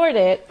just ignored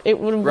it, it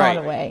would have gone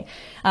away.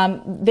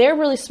 They're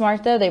really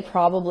smart though. They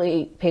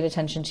probably paid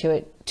attention to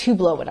it to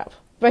blow it up.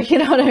 Right, you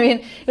know what I mean?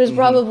 It was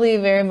probably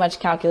very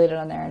much calculated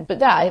on their end. But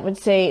yeah, I would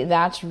say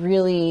that's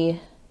really,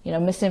 you know,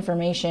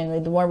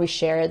 misinformation. The more we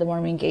share it, the more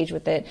we engage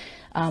with it,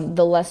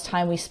 the less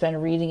time we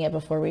spend reading it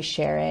before we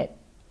share it.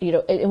 You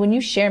know, when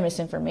you share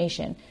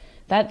misinformation,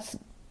 that's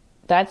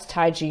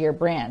tied to your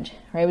brand,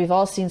 right? We've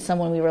all seen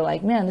someone we were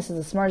like, man, this is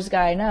the smartest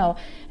guy I know.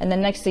 And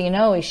then next thing you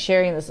know, he's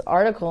sharing this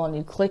article and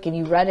you click and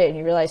you read it and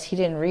you realize he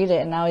didn't read it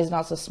and now he's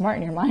not so smart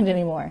in your mind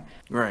anymore.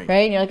 Right.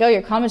 Right? And you're like, oh,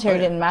 your commentary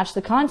didn't match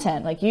the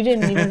content. Like you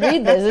didn't even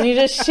read this and you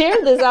just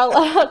shared this out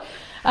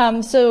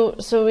loud.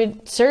 So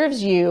it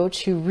serves you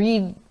to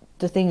read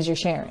the things you're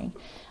sharing.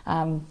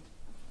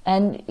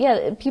 And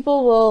yeah,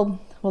 people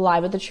will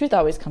lie, but the truth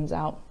always comes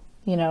out,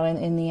 you know,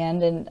 in the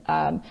end.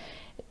 And,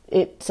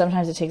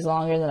 sometimes it takes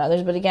longer than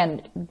others, but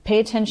again, pay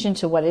attention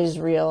to what is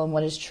real and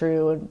what is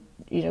true,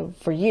 you know,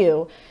 for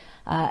you,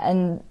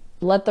 and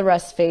let the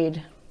rest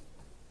fade,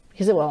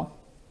 because it will.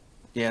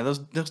 Yeah, those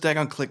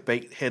daggone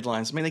clickbait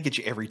headlines, I mean, they get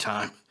you every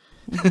time.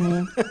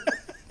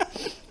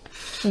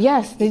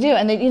 Yes, they do,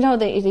 and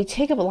they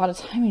take up a lot of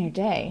time in your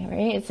day,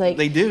 right? It's like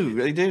they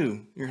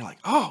do. You're like,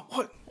 oh,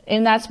 what?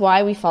 And that's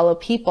why we follow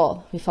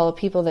people. We follow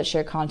people that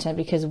share content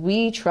because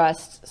we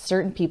trust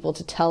certain people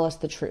to tell us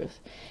the truth.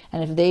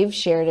 And if they've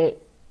shared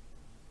it,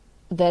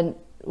 then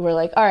we're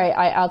like, all right,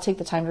 I'll take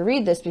the time to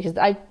read this because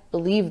I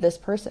believe this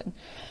person.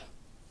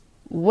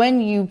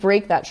 When you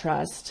break that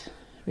trust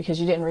because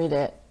you didn't read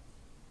it,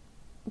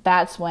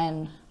 that's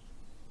when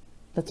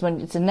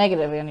it's a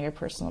negative on your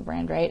personal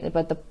brand, right?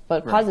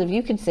 But positive,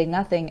 you can say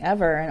nothing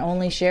ever and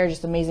only share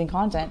just amazing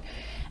content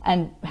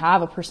and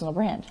have a personal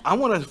brand. I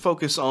want to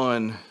focus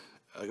on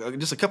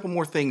just a couple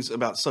more things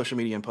about social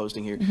media and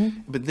posting here,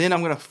 but then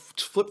I'm going to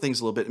flip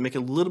things a little bit and make it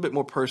a little bit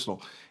more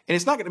personal. And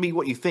it's not going to be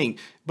what you think,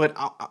 but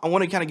I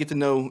want to kind of get to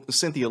know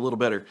Cynthia a little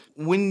better.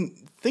 When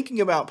thinking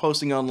about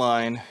posting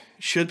online,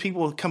 should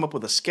people come up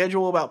with a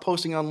schedule about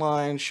posting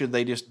online? Should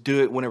they just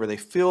do it whenever they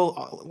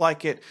feel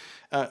like it?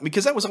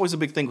 Because that was always a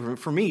big thing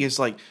for me is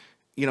like,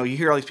 you know, you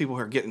hear all these people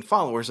who are getting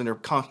followers and they're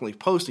constantly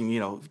posting, you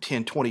know,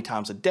 10, 20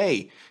 times a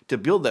day to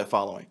build that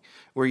following.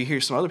 Where you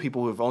hear some other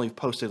people who have only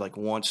posted like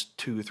once,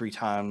 2 or 3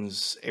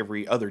 times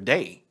every other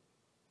day.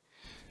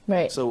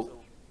 Right. So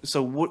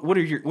what are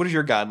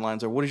your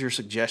guidelines or what are your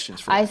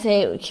suggestions for that? I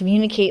say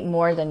communicate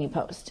more than you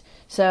post.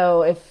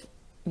 So if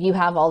you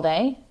have all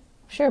day,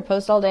 sure,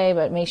 post all day,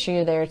 but make sure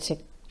you're there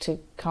to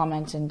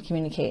comment and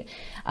communicate.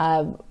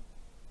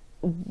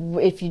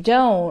 If you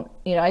don't,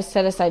 you know, I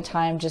set aside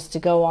time just to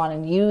go on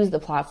and use the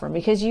platform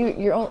because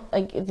you're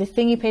like the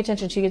thing you pay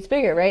attention to gets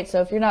bigger, right?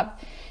 So if you're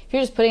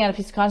just putting out a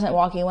piece of content,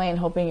 walking away and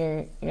hoping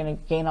you're going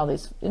to gain all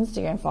these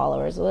Instagram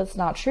followers, well, that's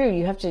not true.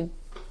 You have to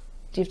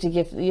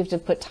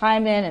put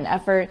time in and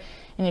effort,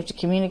 and you have to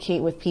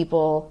communicate with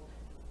people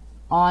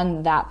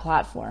on that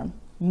platform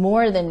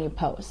more than you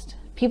post.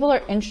 People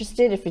are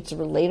interested if it's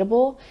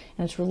relatable,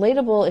 and it's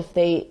relatable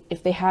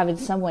if they have in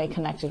some way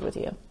connected with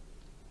you.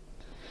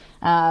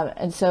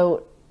 And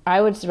so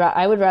I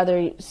would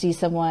rather see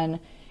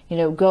someone,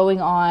 going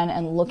on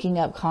and looking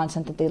up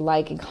content that they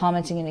like and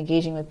commenting and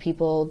engaging with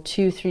people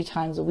 2-3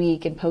 times a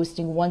week and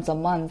posting once a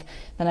month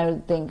than I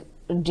would think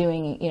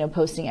doing,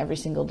 posting every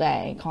single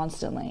day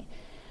constantly.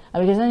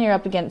 Because then you're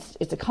up against,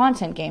 it's a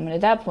content game, and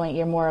at that point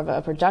you're more of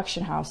a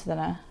production house than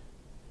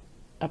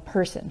a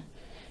person.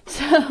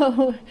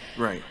 So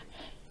right.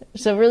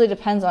 So it really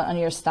depends on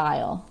your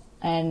style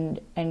and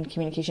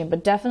communication,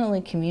 but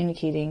definitely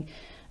communicating,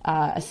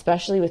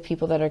 especially with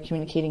people that are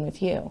communicating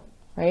with you,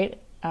 right?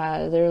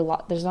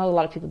 There's not a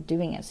lot of people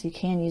doing it, so you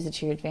can use it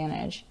to your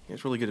advantage.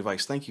 It's really good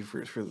advice. Thank you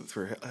for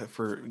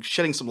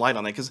shedding some light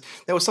on that, because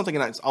that was something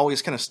that's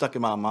always kind of stuck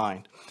in my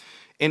mind.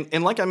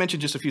 And like I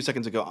mentioned just a few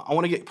seconds ago, I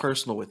want to get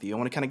personal with you. I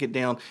want to kind of get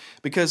down,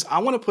 because I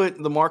want to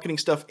put the marketing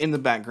stuff in the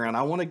background.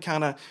 I want to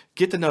kind of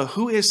get to know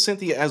who is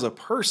Cynthia as a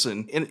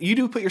person. And you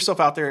do put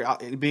yourself out there,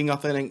 being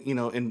authentic,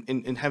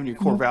 and having your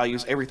core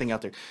values, everything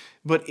out there.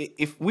 But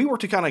if we were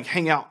to kind of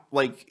hang out,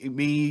 like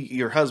me,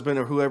 your husband,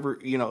 or whoever,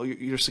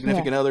 your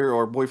significant other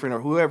or boyfriend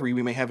or whoever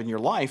you may have in your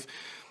life,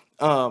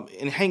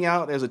 and hang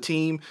out as a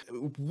team,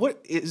 what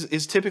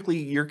is typically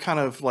your kind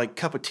of like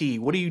cup of tea?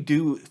 What do you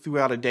do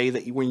throughout a day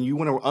when you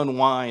want to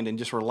unwind and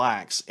just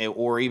relax,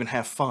 or even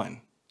have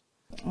fun?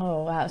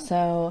 Oh, wow.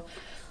 So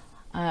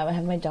I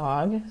have my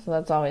dog, so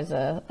that's always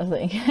a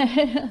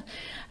thing.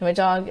 My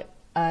dog,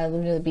 I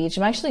live near the beach.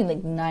 I'm actually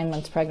like 9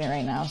 months pregnant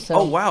right now. So.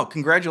 Oh, wow.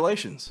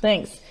 Congratulations.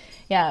 Thanks.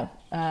 Yeah.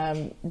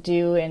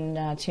 Due in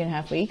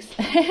 2.5 weeks.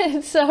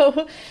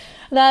 So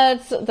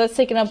that's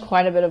taken up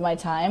quite a bit of my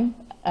time.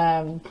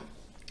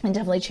 And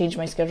definitely changed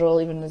my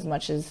schedule even as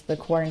much as the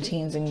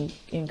quarantines and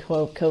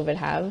COVID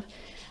have.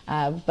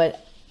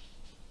 But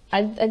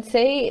I'd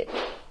say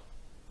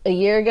a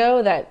year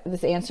ago that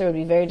this answer would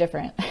be very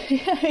different.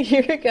 A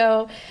year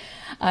ago,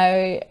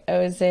 I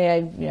would say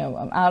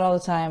I'm out all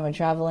the time, I'm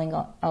traveling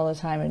all the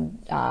time,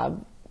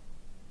 and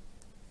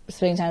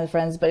spending time with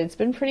friends. But it's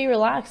been pretty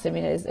relaxed. I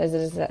mean, as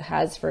it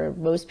has for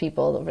most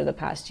people over the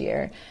past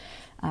year.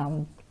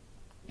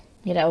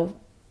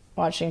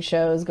 Watching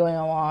shows, going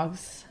on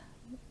walks,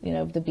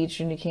 the beach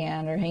when you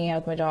can, or hanging out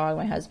with my dog,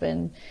 my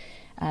husband.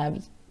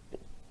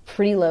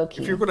 Pretty low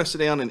key. If you're going to sit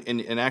down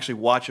and actually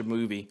watch a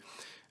movie,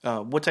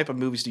 what type of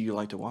movies do you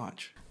like to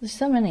watch? There's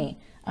so many.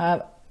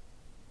 I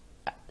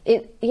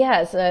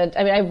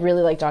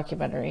really like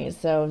documentaries,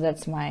 so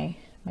that's my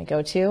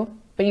go-to.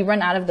 But you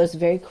run out of those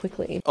very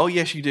quickly. Oh,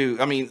 yes, you do.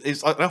 I mean,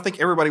 I don't think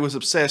everybody was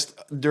obsessed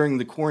during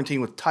the quarantine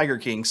with Tiger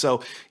King.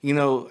 So,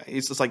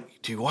 it's just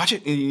like, do you watch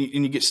it? And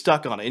you get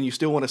stuck on it, and you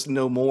still want to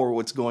know more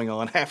what's going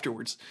on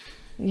afterwards.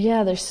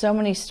 Yeah, there's so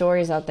many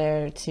stories out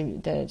there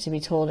to be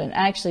told. And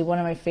actually, one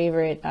of my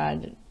favorite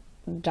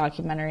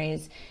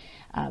documentaries,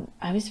 I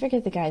always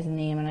forget the guy's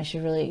name, and I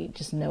should really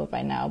just know it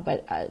by now.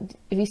 But have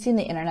you seen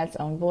The Internet's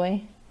Own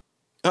Boy?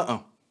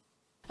 Uh-oh.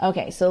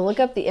 Okay, so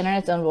look up The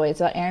Internet's Own Boy. It's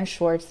about Aaron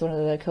Swartz, one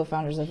of the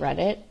co-founders of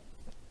Reddit.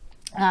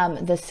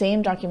 The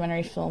same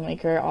documentary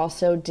filmmaker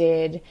also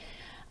did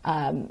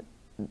the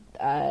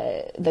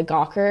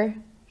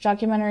Gawker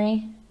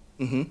documentary.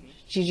 Mm-hmm.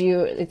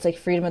 It's like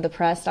Freedom of the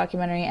Press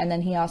documentary. And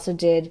then he also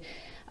did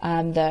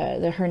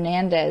the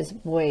Hernandez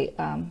boy,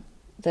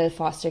 the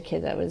foster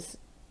kid that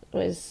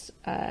was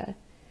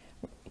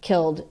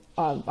killed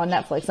on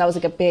Netflix. That was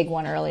like a big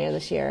one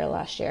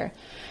last year.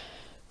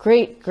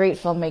 Great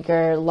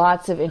filmmaker,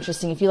 lots of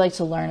interesting, if you like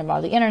to learn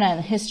about the internet and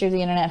the history of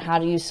the internet, how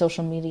to use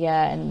social media,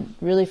 and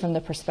really from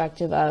the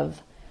perspective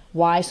of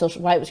why it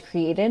was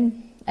created.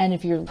 And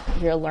if you're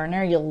a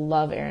learner, you'll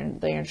love the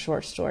Aaron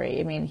Swartz story.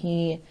 I mean,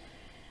 he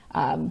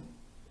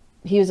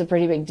was a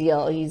pretty big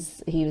deal.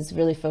 He was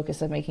really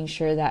focused on making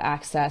sure that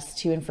access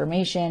to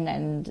information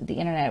and the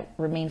internet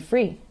remained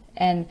free.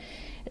 And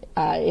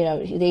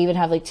they even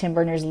have like Tim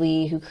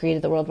Berners-Lee, who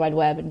created the World Wide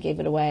Web and gave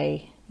it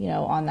away,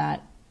 on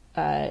that.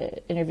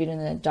 Interviewed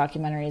in the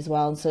documentary as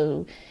well. And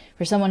so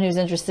for someone who's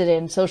interested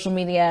in social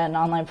media and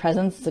online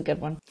presence, it's a good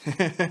one.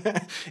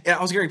 Yeah,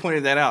 I was going to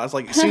point that out. It's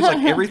like, it seems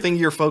like everything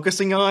you're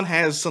focusing on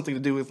has something to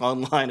do with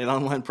online and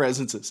online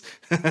presences.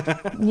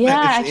 Yeah,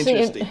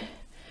 actually.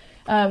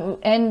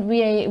 And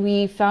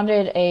we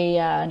founded a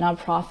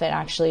nonprofit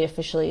actually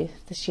officially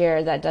this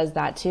year that does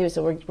that too.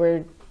 So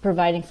we're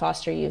providing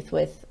foster youth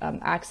with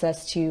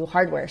access to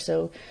hardware.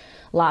 So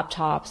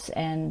laptops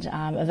and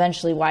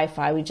eventually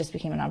Wi-Fi. We just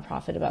became a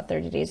nonprofit about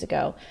 30 days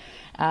ago.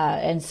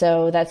 And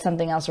so that's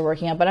something else we're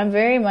working on. But I'm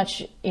very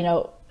much,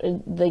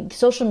 the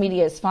social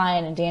media is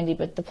fine and dandy,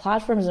 but the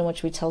platforms in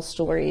which we tell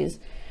stories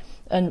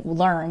and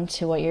learn,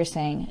 to what you're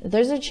saying,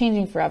 those are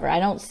changing forever. I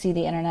don't see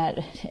the internet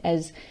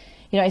as,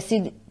 I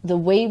see the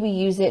way we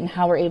use it and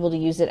how we're able to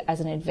use it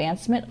as an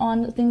advancement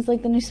on things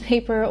like the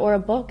newspaper or a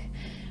book.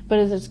 But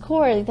at its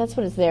core, that's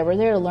what it's there. We're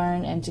there to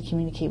learn and to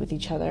communicate with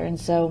each other. And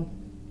so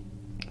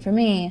for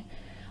me,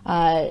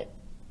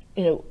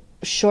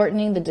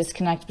 shortening the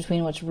disconnect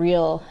between what's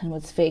real and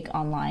what's fake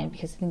online,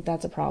 because I think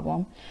that's a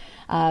problem,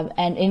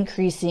 and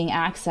increasing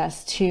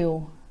access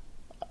to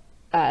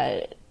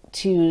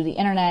to the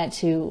internet,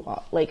 to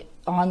like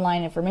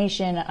online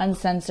information,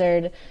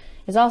 uncensored,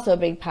 is also a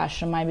big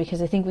passion of mine,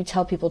 because I think we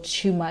tell people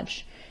too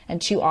much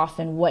and too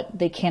often what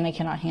they can and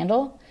cannot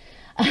handle.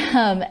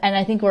 And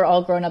I think we're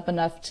all grown up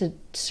enough to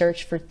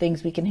search for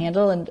things we can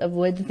handle and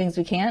avoid the things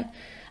we can't.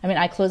 I mean,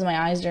 I close my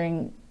eyes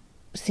during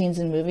scenes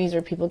in movies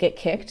where people get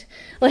kicked.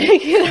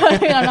 Like, you know, I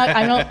mean,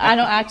 I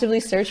don't actively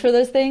search for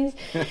those things.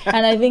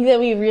 And I think that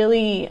we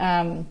really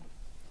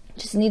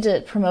just need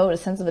to promote a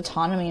sense of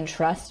autonomy and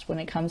trust when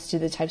it comes to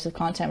the types of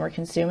content we're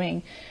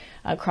consuming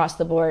across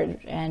the board.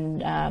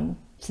 And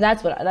so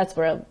that's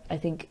where I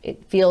think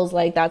it feels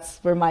like that's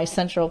where my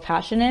central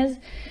passion is.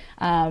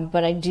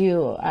 But I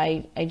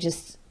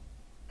just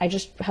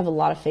have a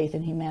lot of faith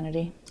in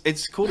humanity.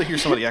 It's cool to hear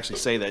somebody actually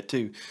say that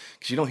too,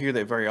 because you don't hear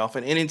that very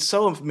often. And it's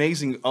so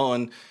amazing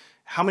on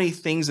how many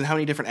things and how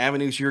many different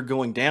avenues you're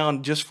going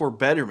down just for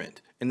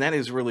betterment. And that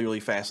is really, really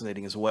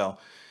fascinating as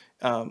well.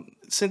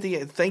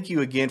 Cynthia, thank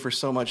you again for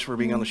so much for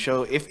being on the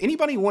show. If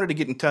anybody wanted to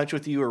get in touch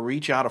with you or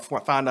reach out or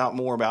find out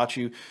more about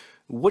you,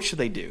 what should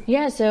they do?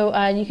 Yeah, so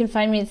you can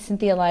find me at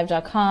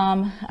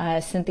CynthiaLive.com.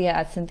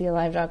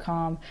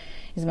 Cynthia@CynthiaLive.com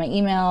is my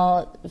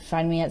email.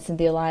 Find me at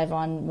Cynthia Live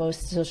on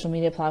most social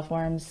media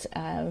platforms.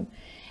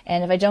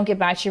 And if I don't get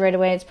back to you right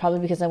away, it's probably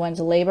because I went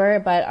into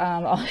labor. But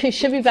I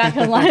should be back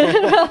online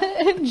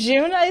in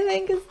June, I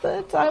think, is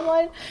the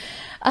timeline.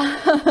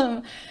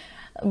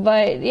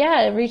 But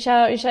yeah, reach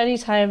out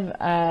anytime.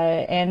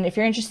 And if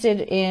you're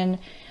interested in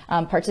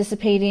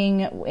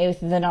participating with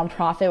the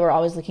nonprofit, we're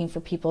always looking for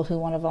people who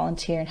want to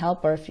volunteer and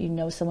help, or if you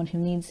know someone who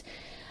needs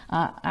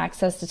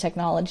access to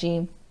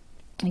technology,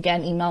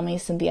 again, email me,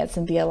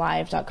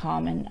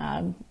 Cynthia@CynthiaLive.com,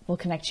 and we'll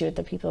connect you with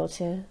the people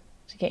to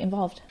get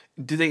involved.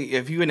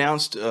 Have you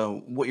announced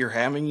what you're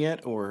having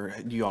yet, or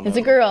do you all know? It's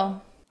a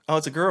girl. Oh,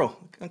 it's a girl.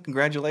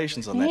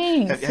 Congratulations on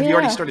Thanks, that. Have you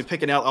already started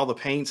picking out all the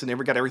paints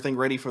and got everything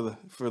ready for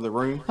the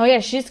room? Oh yeah,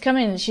 she's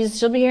coming.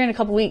 She'll be here in a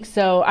couple weeks,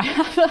 so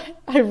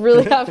I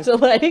really have to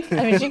I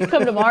mean, she can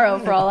come tomorrow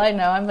for all I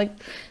know. I'm like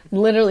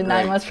literally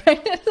 9 months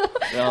pregnant. So.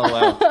 Oh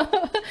wow,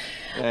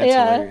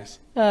 that's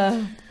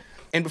hilarious.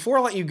 And before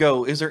I let you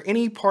go, is there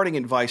any parting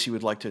advice you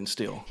would like to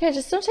instill? Yeah,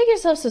 just don't take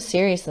yourself so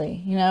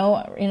seriously. You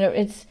know,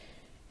 it's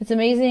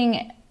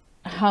amazing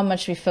how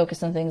much we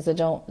focus on things that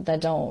don't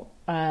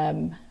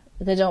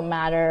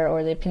matter,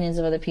 or the opinions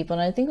of other people.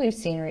 And I think we've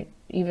seen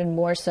even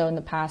more so in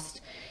the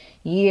past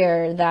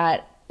year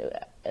that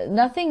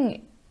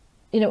nothing,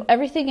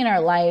 everything in our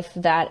life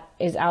that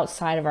is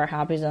outside of our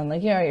happy zone,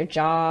 like, your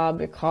job,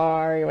 your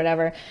car, or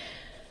whatever,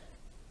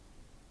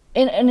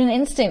 in an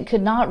instant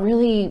could not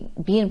really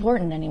be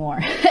important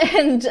anymore.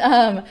 And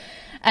to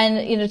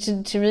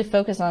really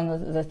focus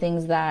on the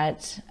things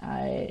that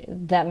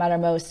matter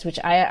most, which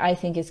I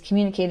think is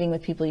communicating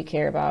with people you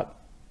care about.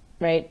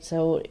 Right,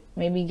 so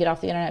maybe get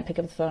off the internet, pick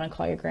up the phone, and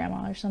call your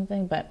grandma or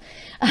something. But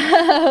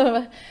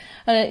yeah,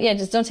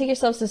 just don't take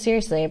yourself so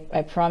seriously.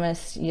 I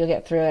promise you'll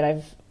get through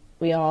it.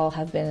 We all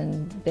have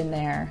been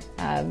there.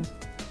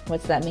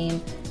 What's that mean?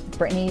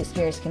 Britney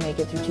Spears can make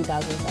it through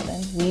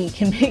 2007. We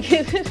can make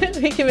it.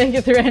 We can make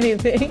it through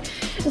anything.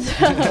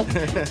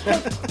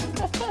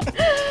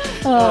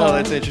 Oh,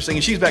 that's interesting.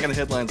 And she's back in the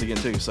headlines again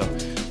too. So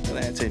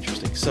that's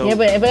interesting. So yeah,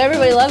 but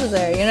everybody loves her.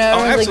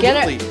 Oh,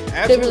 absolutely, like,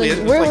 absolutely.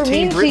 Like, we're like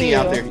Team Britney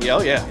out there. Yeah,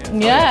 oh, yeah.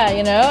 Yeah,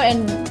 and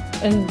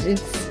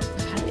it's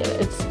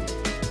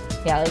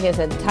like I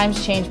said,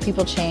 times change,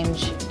 people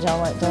change.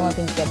 Don't let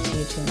things get to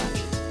you too much.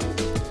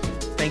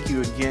 Thank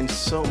you again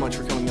so much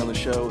for coming on the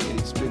show, and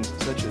it's been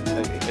such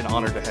an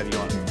honor to have you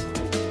on here.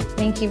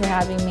 Thank you for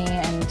having me,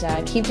 and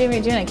keep doing what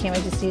you're doing. I can't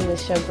wait to see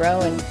this show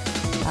grow, and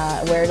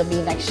where it'll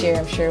be next year,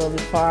 I'm sure will be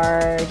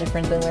far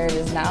different than where it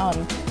is now,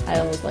 and I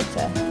always like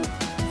to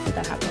see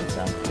that happen,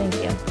 so thank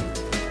you.